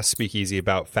our last speakeasy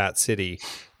about Fat City,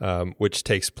 which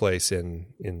takes place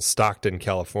in Stockton,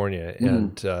 California.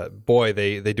 And boy,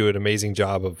 they do an amazing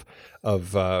job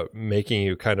of making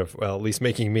you kind of, well, at least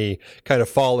making me kind of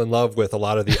fall in love with a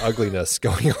lot of the ugliness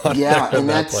going on. Yeah, there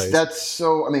and place. that's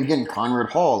so. I mean, again, Conrad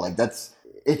Hall, like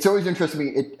it's always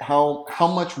interesting to me how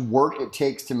much work it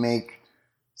takes to make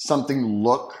something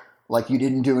look like you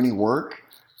didn't do any work.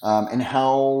 And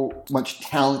how much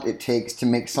talent it takes to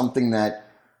make something that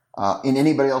in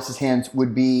anybody else's hands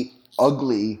would be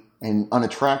ugly and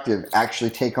unattractive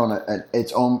actually take on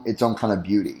its own kind of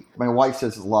beauty. My wife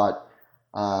says a lot,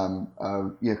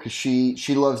 because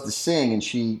she loves to sing and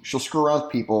she'll screw around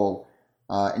with people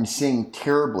and sing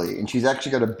terribly, and she's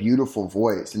actually got a beautiful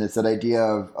voice, and it's that idea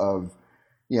of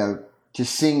to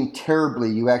sing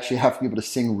terribly, you actually have to be able to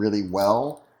sing really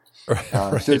well.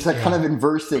 Right. So it's that kind of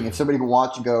inverse thing. If somebody can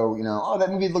watch and go, oh,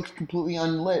 that movie looks completely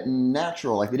unlit and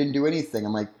natural, like they didn't do anything.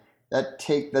 I'm like,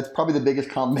 that's probably the biggest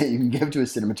compliment you can give to a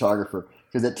cinematographer,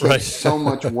 because it takes so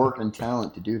much work and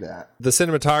talent to do that. The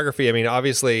cinematography, I mean,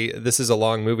 obviously this is a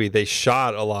long movie. They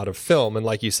shot a lot of film, and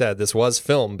like you said, this was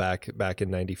filmed back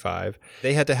in 95.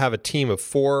 They had to have a team of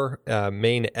 4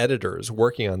 main editors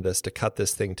working on this to cut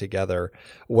this thing together.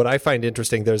 What I find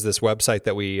interesting, there's this website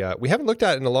that we haven't looked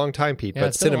at in a long time, Pete,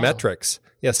 but Cinemetrics.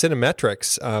 Yeah,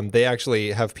 Cinemetrics, they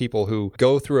actually have people who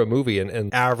go through a movie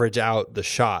and average out the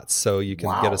shots, so you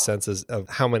can get a sense of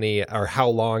how many or how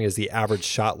long is the average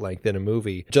shot length in a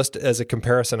movie. Just as a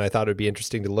comparison, I thought it would be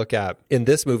interesting to look at. In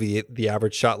this movie, the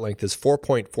average shot length is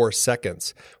 4.4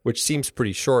 seconds, which seems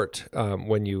pretty short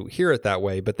when you hear it that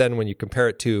way. But then when you compare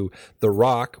it to The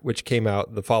Rock, which came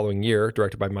out the following year,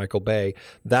 directed by Michael Bay,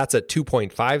 that's at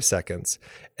 2.5 seconds.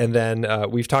 And then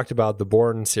we've talked about the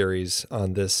Bourne series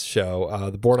on this show.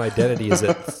 The Bourne Identity is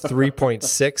at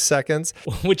 3.6 seconds.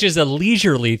 Which is a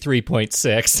leisurely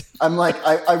 3.6. I'm like,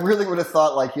 I really would have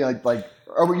thought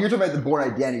oh, you're talking about the Bourne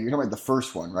Identity. You're talking about the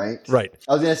first one, right? Right.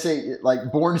 I was going to say,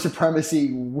 like, Bourne Supremacy,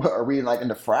 are we like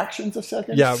into fractions of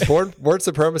seconds? Yeah, Bourne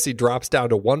Supremacy drops down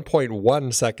to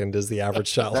 1.1 second is the average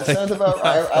shot length. That sounds about,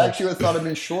 I actually would have thought it would have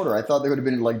been shorter. I thought they would have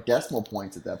been like decimal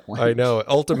points at that point. I know.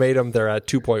 Ultimatum, they're at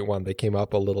 2.1. They came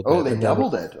up a little bit. Oh, they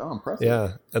doubled it. Oh, impressive.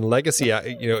 Yeah. And Legacy,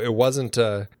 it wasn't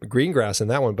Greengrass in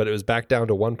that one, but it was back down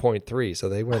to 1.3. So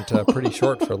they went pretty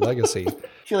short for Legacy. I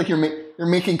feel like you're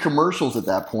making commercials at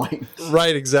that point.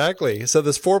 Right, exactly. So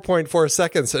this 4.4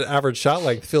 seconds average shot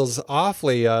length feels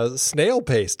awfully snail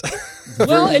paced.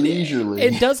 Well,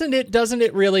 and doesn't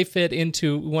it really fit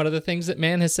into one of the things that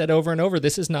Mann has said over and over?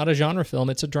 This is not a genre film;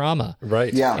 it's a drama.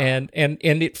 Right. Yeah. And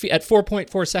it at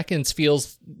 4.4 seconds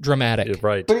feels dramatic.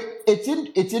 Right. But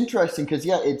it's interesting because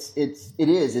it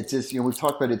is. It's this we've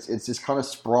talked about it's this kind of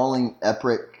sprawling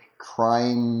epic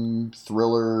crime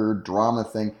thriller drama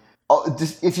thing.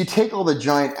 If you take all the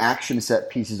giant action set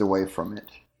pieces away from it,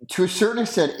 to a certain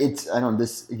extent, it's, I don't know,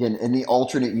 this, again, in the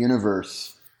alternate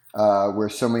universe where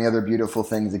so many other beautiful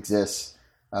things exist,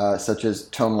 such as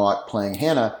Tone Loc playing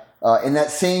Hannah, in that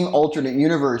same alternate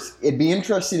universe, it'd be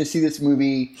interesting to see this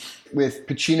movie with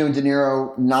Pacino and De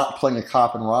Niro not playing a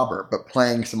cop and robber, but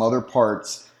playing some other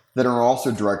parts that are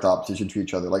also direct opposition to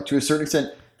each other. Like, to a certain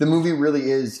extent, the movie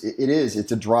really is,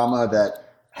 it's a drama that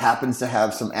happens to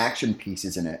have some action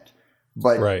pieces in it.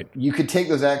 But you could take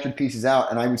those action pieces out,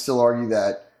 and I would still argue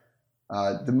that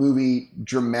the movie,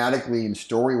 dramatically and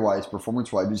story-wise,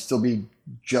 performance-wise, would still be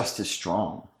just as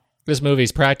strong. This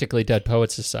movie's practically Dead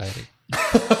Poets Society.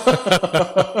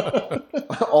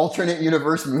 Alternate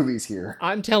universe movies here.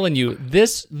 I'm telling you,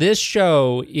 this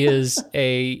show is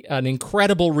an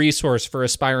incredible resource for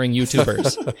aspiring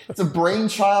YouTubers. It's a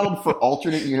brainchild for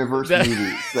alternate universe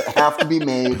movies that have to be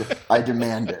made. I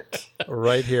demand it.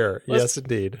 Right here. Yes,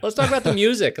 indeed. Let's talk about the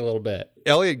music a little bit.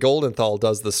 Elliot Goldenthal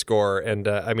does the score, and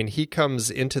I mean, he comes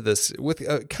into this with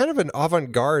kind of an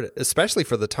avant-garde, especially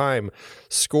for the time,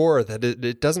 score that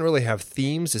it doesn't really have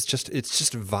themes. It's just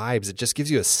vibes. It just gives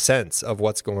you a sense of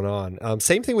what's going on.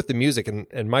 Same thing with the music,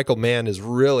 and Michael Mann is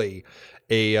really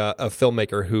a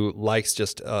filmmaker who likes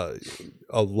just a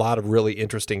lot of really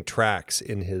interesting tracks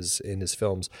in his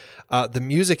films. The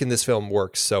music in this film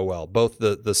works so well, both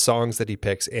the songs that he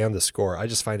picks and the score. I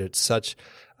just find it such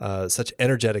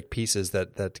energetic pieces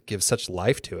that give such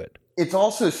life to it. It's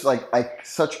also like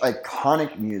such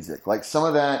iconic music. Like some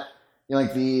of that, you know,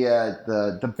 like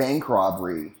the bank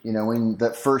robbery. You know, when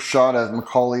that first shot of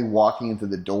Macaulay walking into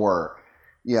the door.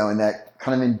 You know, and that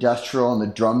kind of industrial and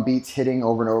the drum beats hitting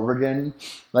over and over again.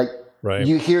 Like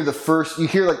you hear the first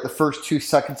 2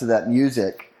 seconds of that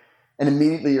music, and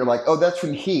immediately you're like, oh, that's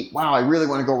from Heat. Wow, I really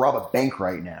want to go rob a bank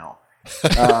right now.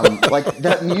 Like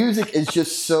that music is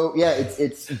just so,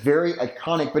 it's very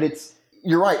iconic, but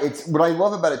you're right. It's what I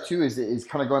love about it too is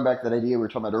kind of going back to that idea we were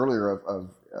talking about earlier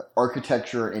of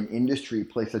architecture and industry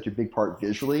play such a big part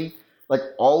visually. Like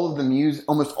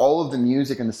almost all of the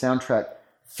music and the soundtrack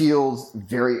feels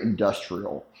very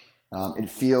industrial. It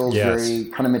feels very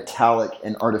kind of metallic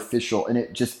and artificial, and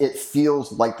it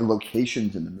feels like the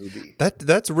locations in the movie.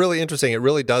 That's really interesting. It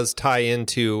really does tie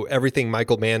into everything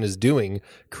Michael Mann is doing,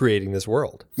 creating this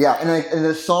world. Yeah, and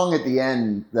the song at the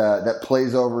end that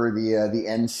plays over the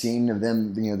end scene of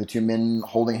them, you know, the two men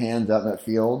holding hands out in that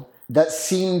field. That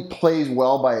scene plays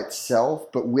well by itself,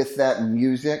 but with that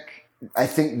music, I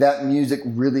think that music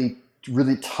really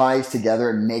ties together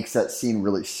and makes that scene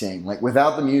really sing. Like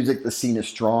without the music, the scene is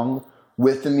strong.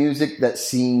 With the music, that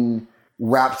scene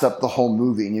wraps up the whole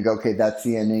movie, and you go, okay, that's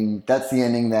the ending. That's the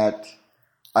ending that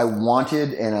I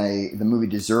wanted and the movie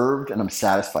deserved, and I'm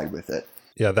satisfied with it.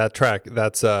 Yeah, that track,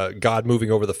 that's God Moving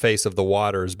Over the Face of the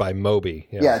Waters by Moby.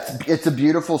 Yeah, it's a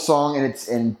beautiful song,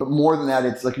 but more than that,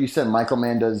 it's like you said, Michael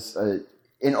Mann does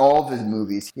in all of his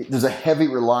movies. There's a heavy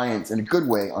reliance in a good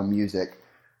way on music.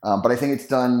 But I think it's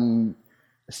done,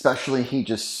 especially Heat,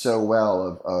 just so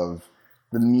well of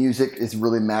the music is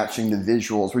really matching the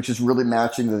visuals, which is really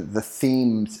matching the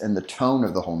themes and the tone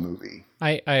of the whole movie.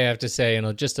 I have to say, you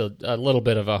know, just a little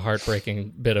bit of a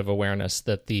heartbreaking bit of awareness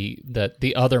that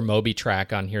the other Moby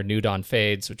track on here, New Dawn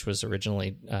Fades, which was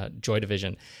originally Joy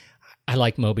Division, I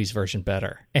like Moby's version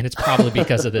better, and it's probably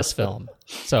because of this film.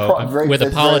 So, with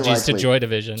apologies to Joy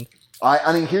Division.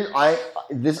 I mean,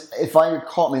 if I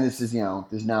recall, I mean, this is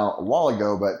now a while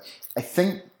ago, but I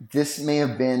think this may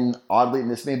have been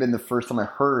the first time I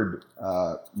heard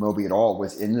Moby at all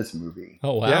was in this movie.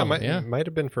 Oh, wow. Might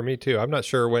have been for me too. I'm not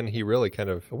sure when did he really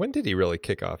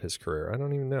kick off his career? I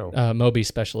don't even know. Moby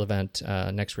special event,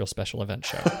 next real special event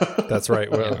show. That's right.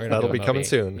 Well, that'll be coming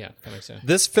soon. Yeah, coming soon.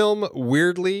 This film,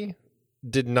 weirdly,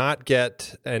 did not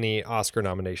get any Oscar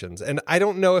nominations. And I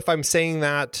don't know if I'm saying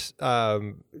that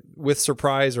with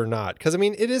surprise or not. Because, I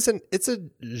mean, it's a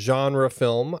genre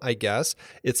film, I guess.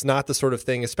 It's not the sort of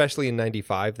thing, especially in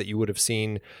 95, that you would have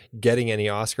seen getting any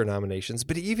Oscar nominations.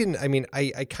 But even, I mean,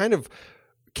 I kind of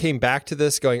came back to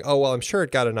this going, oh, well, I'm sure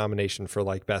it got a nomination for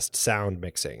like best sound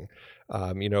mixing.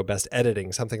 Best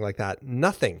editing, something like that.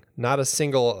 Nothing, not a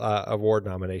single award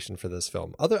nomination for this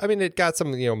film. It got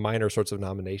some, minor sorts of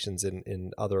nominations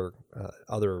in other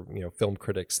film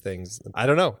critics things. I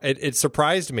don't know. It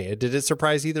surprised me. Did it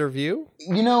surprise either of you?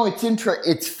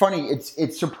 It's funny.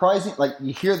 It's surprising. Like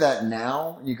you hear that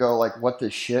now, you go like, what the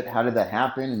shit? How did that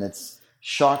happen? And it's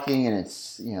shocking, and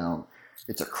it's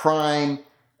a crime.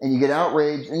 And you get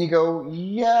outraged, and you go,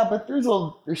 yeah, but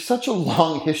there's such a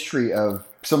long history of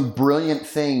some brilliant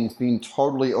things being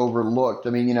totally overlooked. I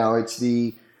mean, it's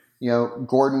the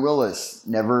Gordon Willis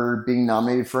never being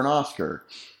nominated for an Oscar.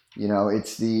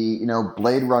 It's the,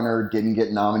 Blade Runner didn't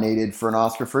get nominated for an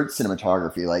Oscar for its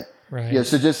cinematography. Right.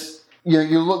 So just,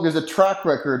 you look, there's a track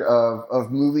record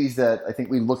of movies that I think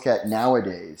we look at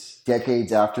nowadays,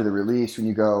 decades after the release, when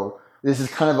you go, this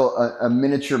is kind of a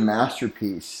miniature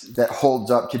masterpiece that holds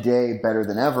up today better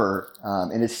than ever.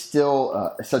 And it's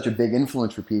still such a big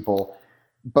influence for people.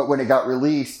 But when it got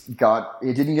released, it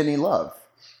didn't get any love.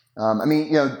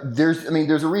 There's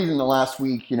a reason the last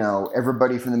week,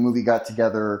 everybody from the movie got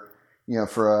together,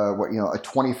 for a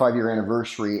 25-year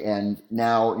anniversary. And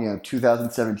now,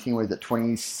 2017, was it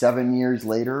 27 years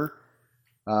later?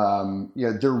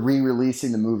 They're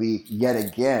re-releasing the movie yet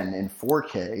again in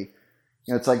 4K.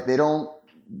 It's like they don't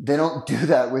do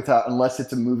that unless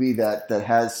it's a movie that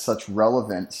has such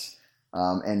relevance.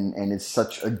 And it's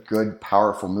such a good,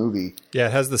 powerful movie. Yeah,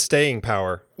 it has the staying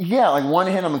power. Yeah, on one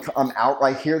hand, I'm out.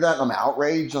 I hear that, and I'm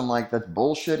outraged. I'm like, that's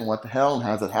bullshit, and what the hell, and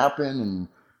how does it happen? And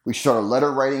we should start a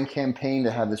letter writing campaign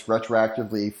to have this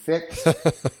retroactively fixed.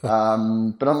 But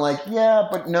I'm like, yeah,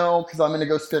 but no, because I'm going to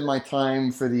go spend my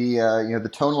time for the the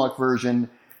Tone Loc version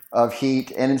of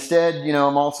Heat, and instead,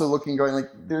 I'm also going like,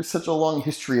 there's such a long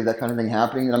history of that kind of thing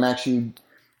happening that I'm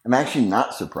actually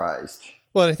not surprised.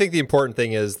 Well, and I think the important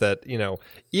thing is that,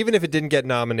 even if it didn't get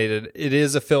nominated, it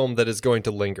is a film that is going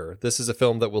to linger. This is a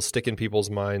film that will stick in people's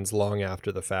minds long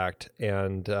after the fact.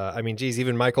 And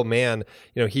even Michael Mann,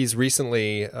 he's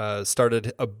recently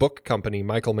started a book company,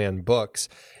 Michael Mann Books.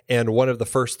 And one of the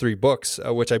first 3 books,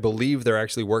 which I believe they're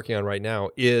actually working on right now,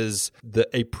 is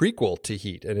a prequel to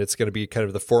Heat. And it's going to be kind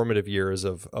of the formative years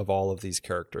of all of these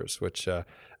characters, which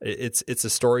it's a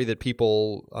story that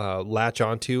people latch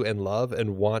onto and love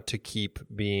and want to keep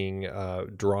being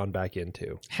drawn back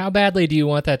into. How badly do you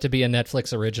want that to be a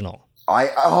Netflix original?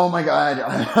 Oh my God.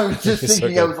 I was just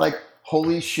thinking, so I was like,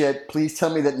 holy shit, please tell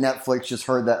me that Netflix just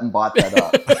heard that and bought that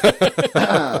up.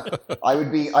 I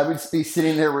would be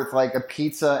sitting there with like a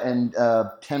pizza and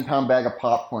a 10-pound bag of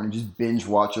popcorn and just binge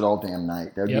watch it all damn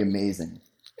night. That would be amazing.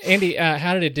 Andy,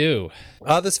 how did it do?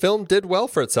 This film did well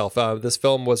for itself. This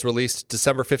film was released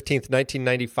December 15th,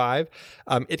 1995.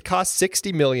 It cost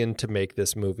 $60 million to make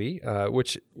this movie,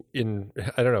 which in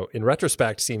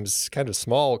retrospect seems kind of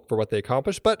small for what they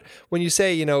accomplished. But when you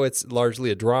say, it's largely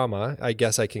a drama, I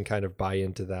guess I can kind of buy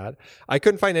into that. I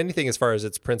couldn't find anything as far as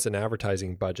its print and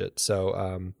advertising budget.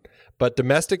 So, but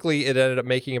domestically, it ended up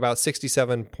making about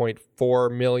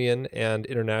 $67.4 million and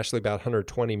internationally about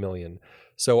 $120 million.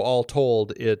 So all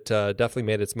told, it definitely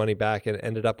made its money back and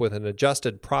ended up with an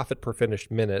adjusted profit per finished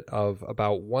minute of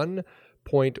about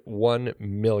 $1.1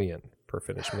 million per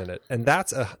finished minute. And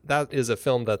that is a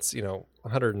film that's,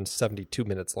 172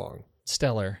 minutes long.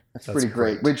 Stellar. That's pretty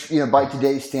great. Which, by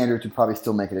today's standards would probably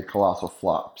still make it a colossal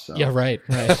flop. So. Yeah, right.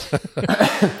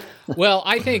 Well,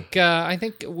 I think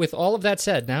with all of that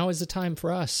said, now is the time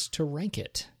for us to rank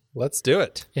it. Let's do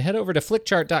it. You head over to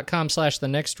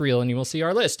flickchart.com/thenextreel and you will see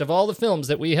our list of all the films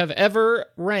that we have ever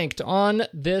ranked on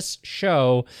this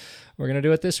show. We're going to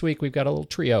do it this week. We've got a little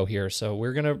trio here. So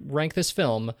we're going to rank this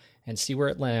film and see where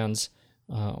it lands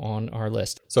on our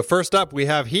list. So first up, we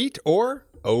have Heat or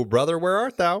Oh Brother, Where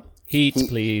Art Thou? Heat,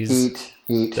 please.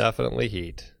 Heat. Definitely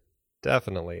Heat.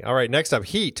 Definitely. All right, next up,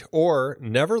 Heat or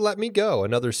Never Let Me Go,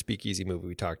 another speakeasy movie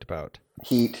we talked about.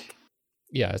 Heat.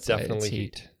 Yeah, it's definitely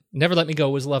Heat. Never Let Me Go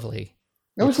was lovely.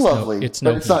 It was lovely, but it's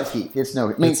not Heat. It's no.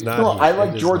 It's not Heat. I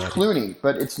like George Clooney,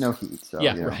 but it's no Heat. So,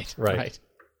 yeah, right.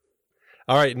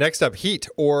 All right, next up, Heat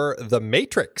or The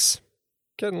Matrix.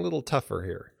 Getting a little tougher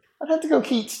here. I'd have to go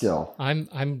Heat still.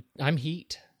 I'm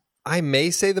Heat. I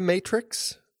may say The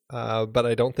Matrix, but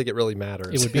I don't think it really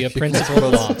matters. It would be a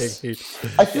principal loss.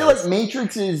 I feel like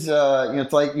Matrix is,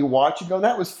 it's like you watch and go,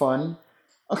 that was fun.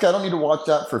 Okay, I don't need to watch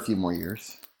that for a few more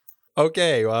years.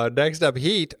 Okay, next up,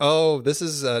 Heat. Oh, this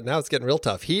is, now it's getting real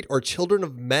tough. Heat or Children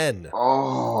of Men?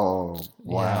 Oh,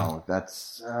 wow. Yeah.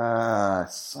 That's,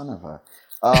 son of a...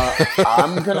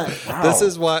 I'm gonna... Wow.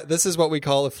 This is what we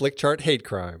call a flick chart hate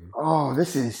crime. Oh,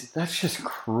 that's just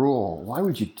cruel. Why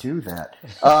would you do that?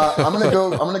 I'm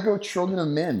gonna go Children of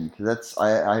Men.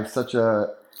 I have such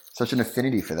an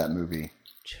affinity for that movie.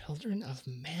 Children of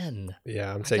Men.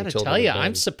 Yeah, I'm saying I gotta Children tell you, of Men.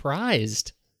 I'm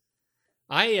surprised.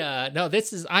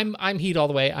 I'm Heat all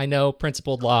the way. I know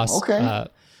principled loss. Okay.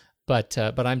 But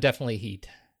I'm definitely Heat.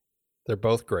 They're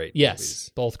both great. Yes,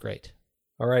 movies. both great.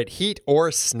 All right, Heat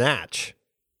or Snatch?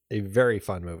 A very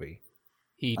fun movie.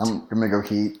 Heat. I'm gonna go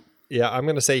Heat. Yeah, I'm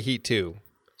gonna say Heat too.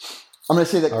 I'm gonna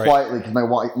say that quietly because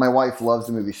my wife loves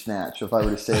the movie Snatch. So if I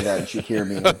were to say that and she'd hear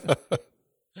me,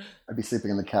 I'd be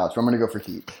sleeping on the couch. So I'm gonna go for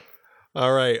Heat.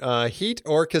 All right. Heat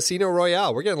or Casino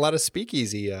Royale? We're getting a lot of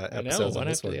speakeasy episodes one on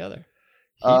this after one. the other.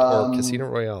 Heat or Casino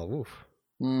Royale? Oof.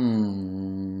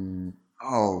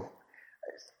 Oh,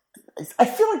 I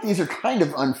feel like these are kind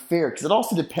of unfair because it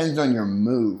also depends on your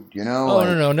mood, you know?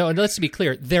 Oh, no. Let's be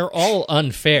clear. They're all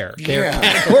unfair. They're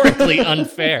categorically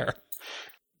unfair.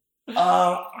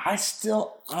 I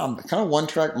still, kind of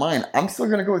one-track mind. I'm still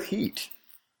going to go with Heat.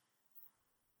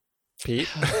 Pete?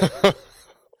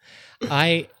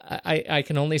 I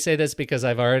can only say this because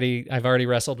I've already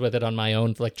wrestled with it on my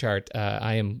own flick chart.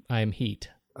 I am Heat.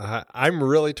 I'm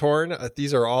really torn.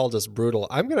 These are all just brutal.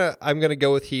 I'm gonna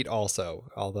go with Heat also,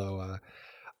 although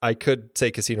I could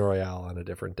say Casino Royale on a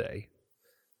different day.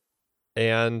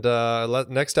 And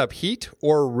next up, Heat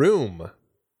or Room,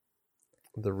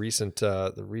 the recent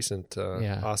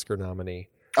Oscar nominee.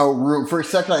 Oh, Room. For a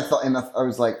second, I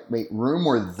was like, wait, Room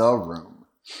or The Room?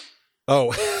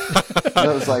 Oh, I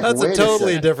was like, that's a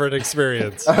totally different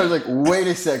experience. I was like, wait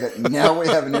a second. Now we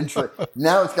have an intro.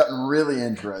 Now it's gotten really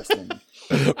interesting.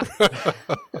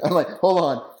 I'm like, hold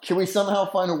on. Can we somehow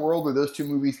find a world where those two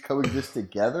movies coexist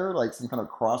together, like some kind of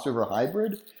crossover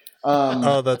hybrid?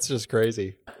 That's just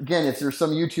crazy. Again, if there's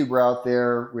some YouTuber out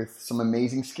there with some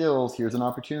amazing skills, here's an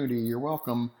opportunity. You're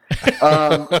welcome.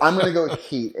 I'm going to go with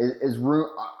Heat.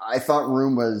 I thought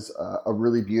Room was a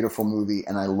really beautiful movie,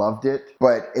 and I loved it.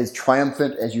 But as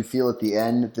triumphant as you feel at the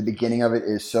end, the beginning of it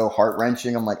is so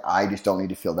heart-wrenching. I'm like, I just don't need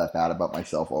to feel that bad about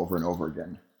myself over and over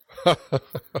again.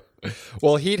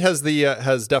 Well, Heat has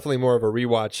definitely more of a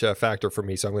rewatch factor for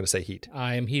me, so I'm going to say Heat.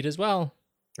 I am Heat as well.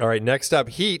 All right, next up,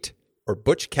 Heat or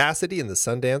Butch Cassidy and the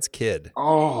Sundance Kid.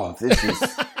 Oh, this is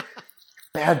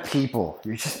bad people.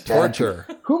 You're just bad torture.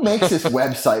 People. Who makes this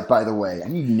website, by the way? I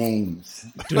need names.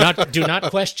 Do not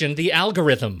question the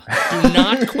algorithm. Do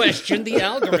not question the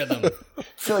algorithm. I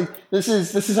feel like this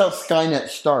is how Skynet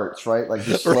starts, right? Like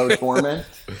the slow torment.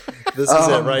 This is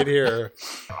it right here.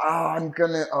 I'm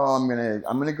gonna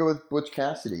go with Butch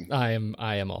Cassidy. I am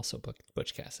also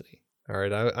Butch Cassidy. All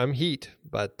right, I'm Heat,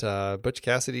 but Butch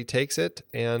Cassidy takes it,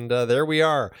 and there we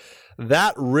are.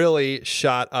 That really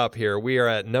shot up here. We are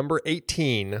at number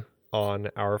 18 on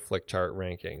our flick chart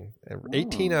ranking.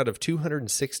 18 out of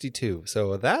 262.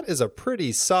 So that is a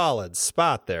pretty solid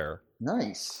spot there.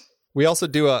 Nice. We also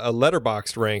do a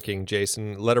Letterboxd ranking,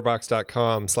 Jayson,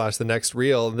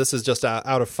 letterboxd.com/thenextreel. And this is just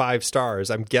out of 5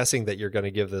 stars. I'm guessing that you're going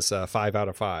to give this a 5 out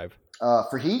of 5.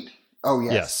 For Heat? Oh,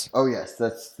 yes. Yes. Oh, yes.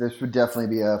 This would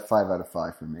definitely be a 5 out of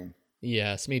 5 for me.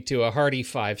 Yes, me too. A hearty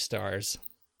 5 stars.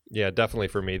 Yeah, definitely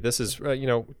for me. This is,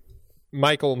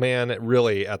 Michael Mann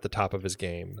really at the top of his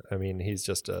game. I mean, he's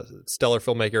just a stellar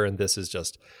filmmaker, and this is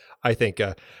just, I think,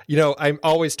 I'm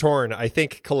always torn. I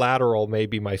think Collateral may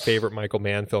be my favorite Michael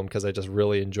Mann film because I just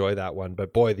really enjoy that one.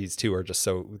 But boy, these two are just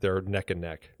they're neck and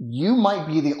neck. You might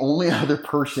be the only other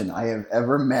person I have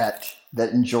ever met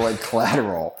that enjoyed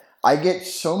Collateral. I get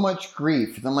so much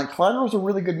grief. I'm like, Collateral's a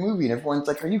really good movie. And everyone's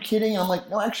like, are you kidding? And I'm like,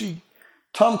 no, actually,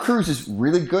 Tom Cruise is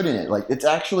really good in it. Like, it's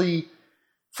actually,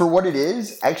 for what it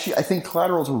is, actually, I think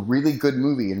Collateral's a really good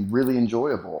movie and really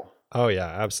enjoyable. Oh, yeah,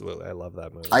 absolutely. I love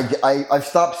that movie. I've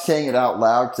stopped saying it out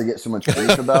loud because I get so much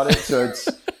grief about it. So it's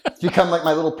become like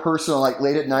my little personal, like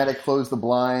late at night, I close the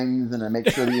blinds and I make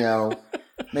sure,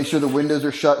 make sure the windows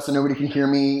are shut so nobody can hear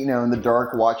me, in the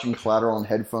dark watching Collateral on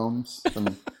headphones.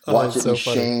 And watch it in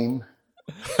shame.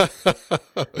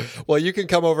 Well, you can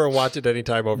come over and watch it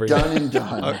anytime over here. Done and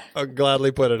done. I'll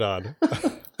gladly put it on.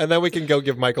 And then we can go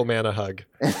give Michael Mann a hug.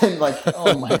 And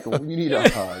oh, Michael, you need a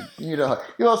hug. You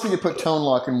also need to put Tone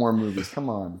Lock in more movies. Come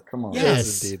on.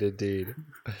 Yes, indeed.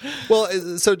 Well,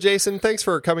 so Jayson, thanks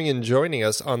for coming and joining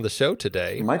us on the show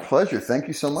today. My pleasure. Thank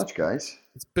you so much, guys.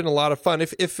 It's been a lot of fun.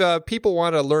 If people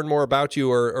want to learn more about you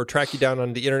or track you down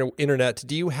on the internet,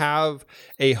 do you have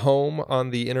a home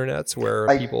on the internet where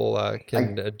people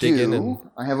can dig in?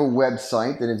 I have a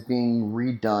website that is being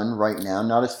redone right now.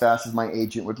 Not as fast as my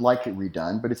agent would like it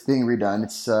redone, but it's being redone.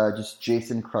 It's just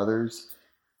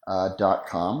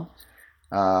JaysonCrothers.com.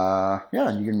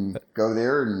 You can go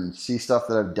there and see stuff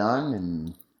that I've done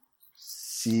and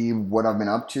see what I've been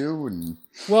up to. And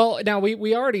well, now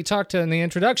we already talked in the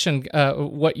introduction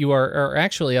what you are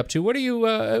actually up to. What do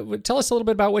you tell us a little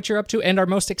bit about what you're up to and are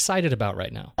most excited about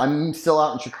right now? I'm still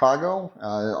out in Chicago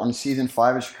on season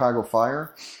 5 of Chicago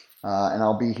Fire, and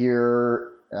I'll be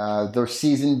here. The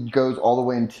season goes all the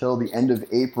way until the end of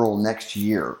April next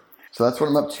year. So that's what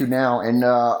I'm up to now, and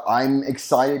I'm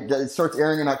excited. It starts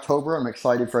airing in October. I'm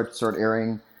excited for it to start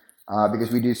airing because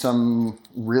we do some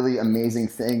really amazing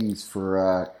things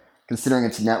for considering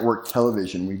it's network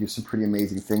television. We do some pretty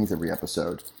amazing things every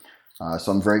episode.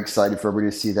 So I'm very excited for everybody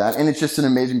to see that, and it's just an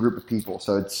amazing group of people.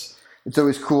 So it's it's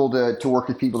always cool to work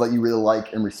with people that you really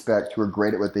like and respect, who are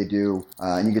great at what they do,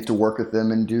 and you get to work with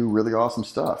them and do really awesome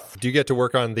stuff. Do you get to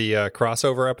work on the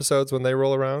crossover episodes when they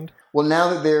roll around? Well,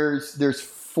 now that there's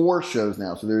 4 shows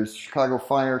now, so there's Chicago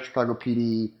Fire, Chicago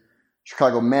PD,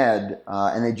 Chicago Med,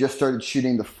 and they just started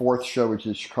shooting the 4th show, which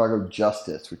is Chicago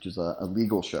Justice, which is a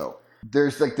legal show.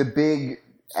 There's like the big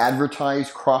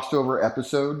advertised crossover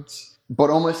episodes, but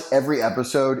almost every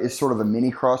episode is sort of a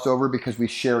mini crossover because we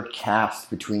shared cast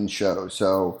between shows.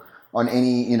 So on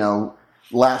any,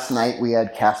 last night we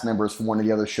had cast members from one of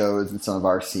the other shows in some of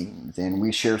our scenes, and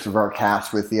we share some of our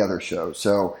cast with the other shows.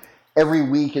 So every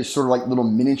week is sort of like little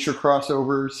miniature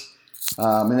crossovers.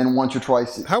 And then once or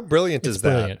twice. How brilliant is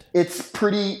that? It's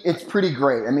pretty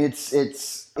great. I mean,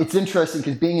 it's interesting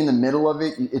because being in the middle of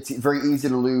it, it's very easy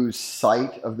to lose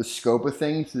sight of the scope of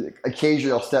things.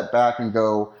 Occasionally, I'll step back and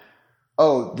go,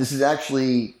 "Oh, this is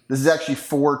actually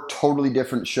 4 totally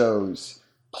different shows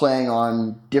playing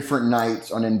on different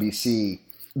nights on NBC.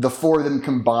 The 4 of them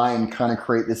combined kind of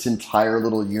create this entire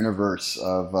little universe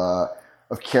of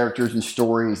characters and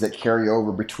stories that carry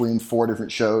over between 4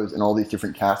 different shows and all these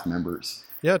different cast members."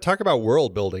 Yeah, talk about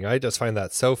world building. I just find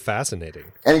that so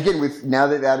fascinating. And again, now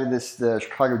they've added the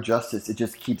Chicago Justice, it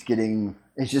just keeps getting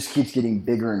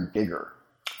bigger and bigger.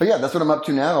 But yeah, that's what I'm up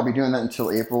to now. I'll be doing that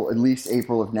until at least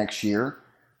April of next year,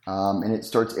 and it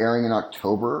starts airing in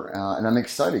October. And I'm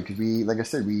excited because like I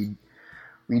said, we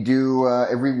do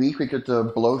every week. We get to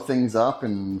blow things up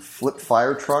and flip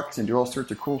fire trucks and do all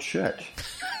sorts of cool shit.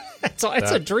 It's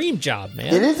a dream job,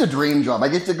 man. It is a dream job. I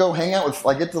get to go hang out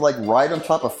I get to ride on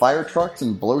top of fire trucks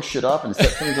and blow shit up and set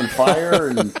things on fire.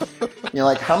 And,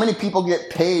 how many people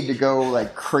get paid to go,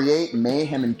 create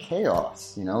mayhem and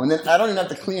chaos, And then I don't even have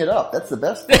to clean it up. That's the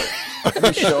best part. I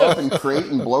can show up and create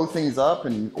and blow things up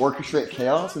and orchestrate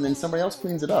chaos, and then somebody else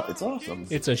cleans it up. It's awesome.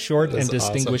 It's a short and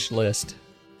distinguished list.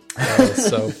 That was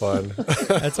so fun.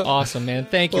 That's awesome, man.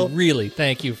 Thank you. Really,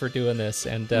 thank you for doing this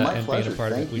and being a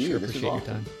part of it. We sure appreciate your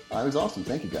time. It was awesome.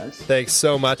 Thank you, guys. Thanks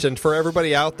so much. And for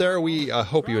everybody out there, we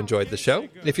hope you enjoyed the show.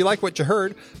 If you like what you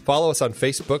heard, follow us on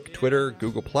Facebook, Twitter,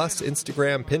 Google+,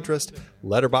 Instagram, Pinterest,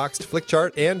 Letterboxd,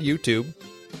 Flickchart, and YouTube.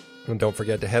 And don't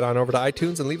forget to head on over to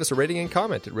iTunes and leave us a rating and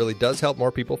comment. It really does help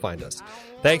more people find us.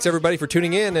 Thanks, everybody, for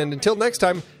tuning in. And until next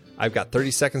time, I've got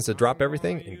 30 seconds to drop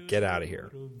everything and get out of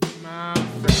here.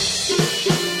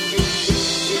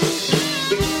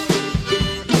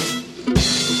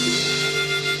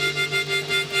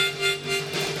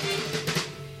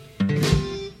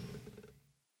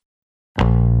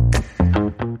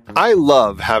 I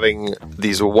love having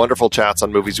these wonderful chats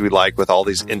on movies we like with all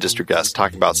these industry guests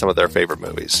talking about some of their favorite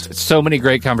movies. So many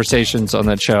great conversations on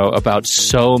that show about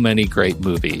so many great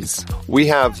movies. We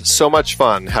have so much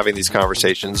fun having these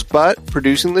conversations, but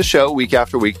producing the show week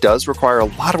after week does require a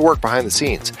lot of work behind the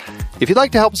scenes. If you'd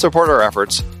like to help support our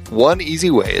efforts, one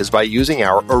easy way is by using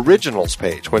our Originals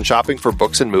page when shopping for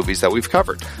books and movies that we've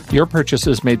covered. Your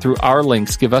purchases made through our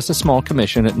links give us a small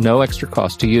commission at no extra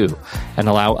cost to you and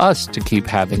allow us to keep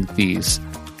having these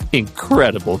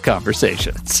incredible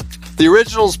conversations. The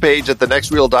Originals page at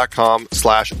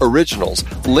thenextreel.com/originals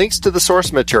links to the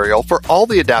source material for all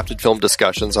the adapted film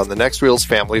discussions on the Next Reel's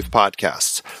family of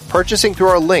podcasts. Purchasing through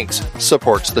our links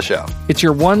supports the show. It's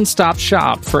your one-stop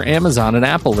shop for Amazon and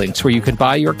Apple links where you can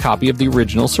buy your copy of the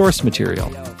original source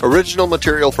material. Original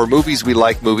material for movies we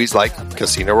like, movies like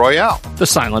Casino Royale, The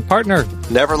Silent Partner,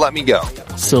 Never Let Me Go,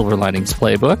 Silver Linings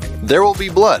Playbook, There Will Be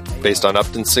Blood, based on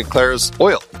Upton Sinclair's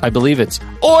Oil. I believe it's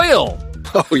Oil!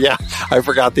 Oh yeah, I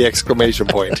forgot the exclamation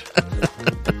point.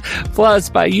 Plus,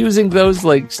 by using those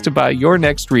links to buy your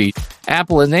next read,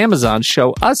 Apple and Amazon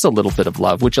show us a little bit of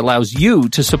love, which allows you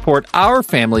to support our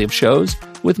family of shows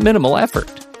with minimal effort.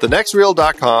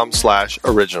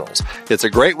 thenextreel.com/originals. It's a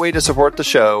great way to support the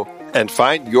show and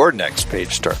find your next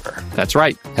page turner. That's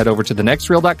right. Head over to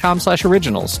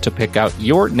thenextreel.com/originals to pick out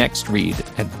your next read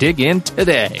and dig in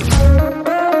today.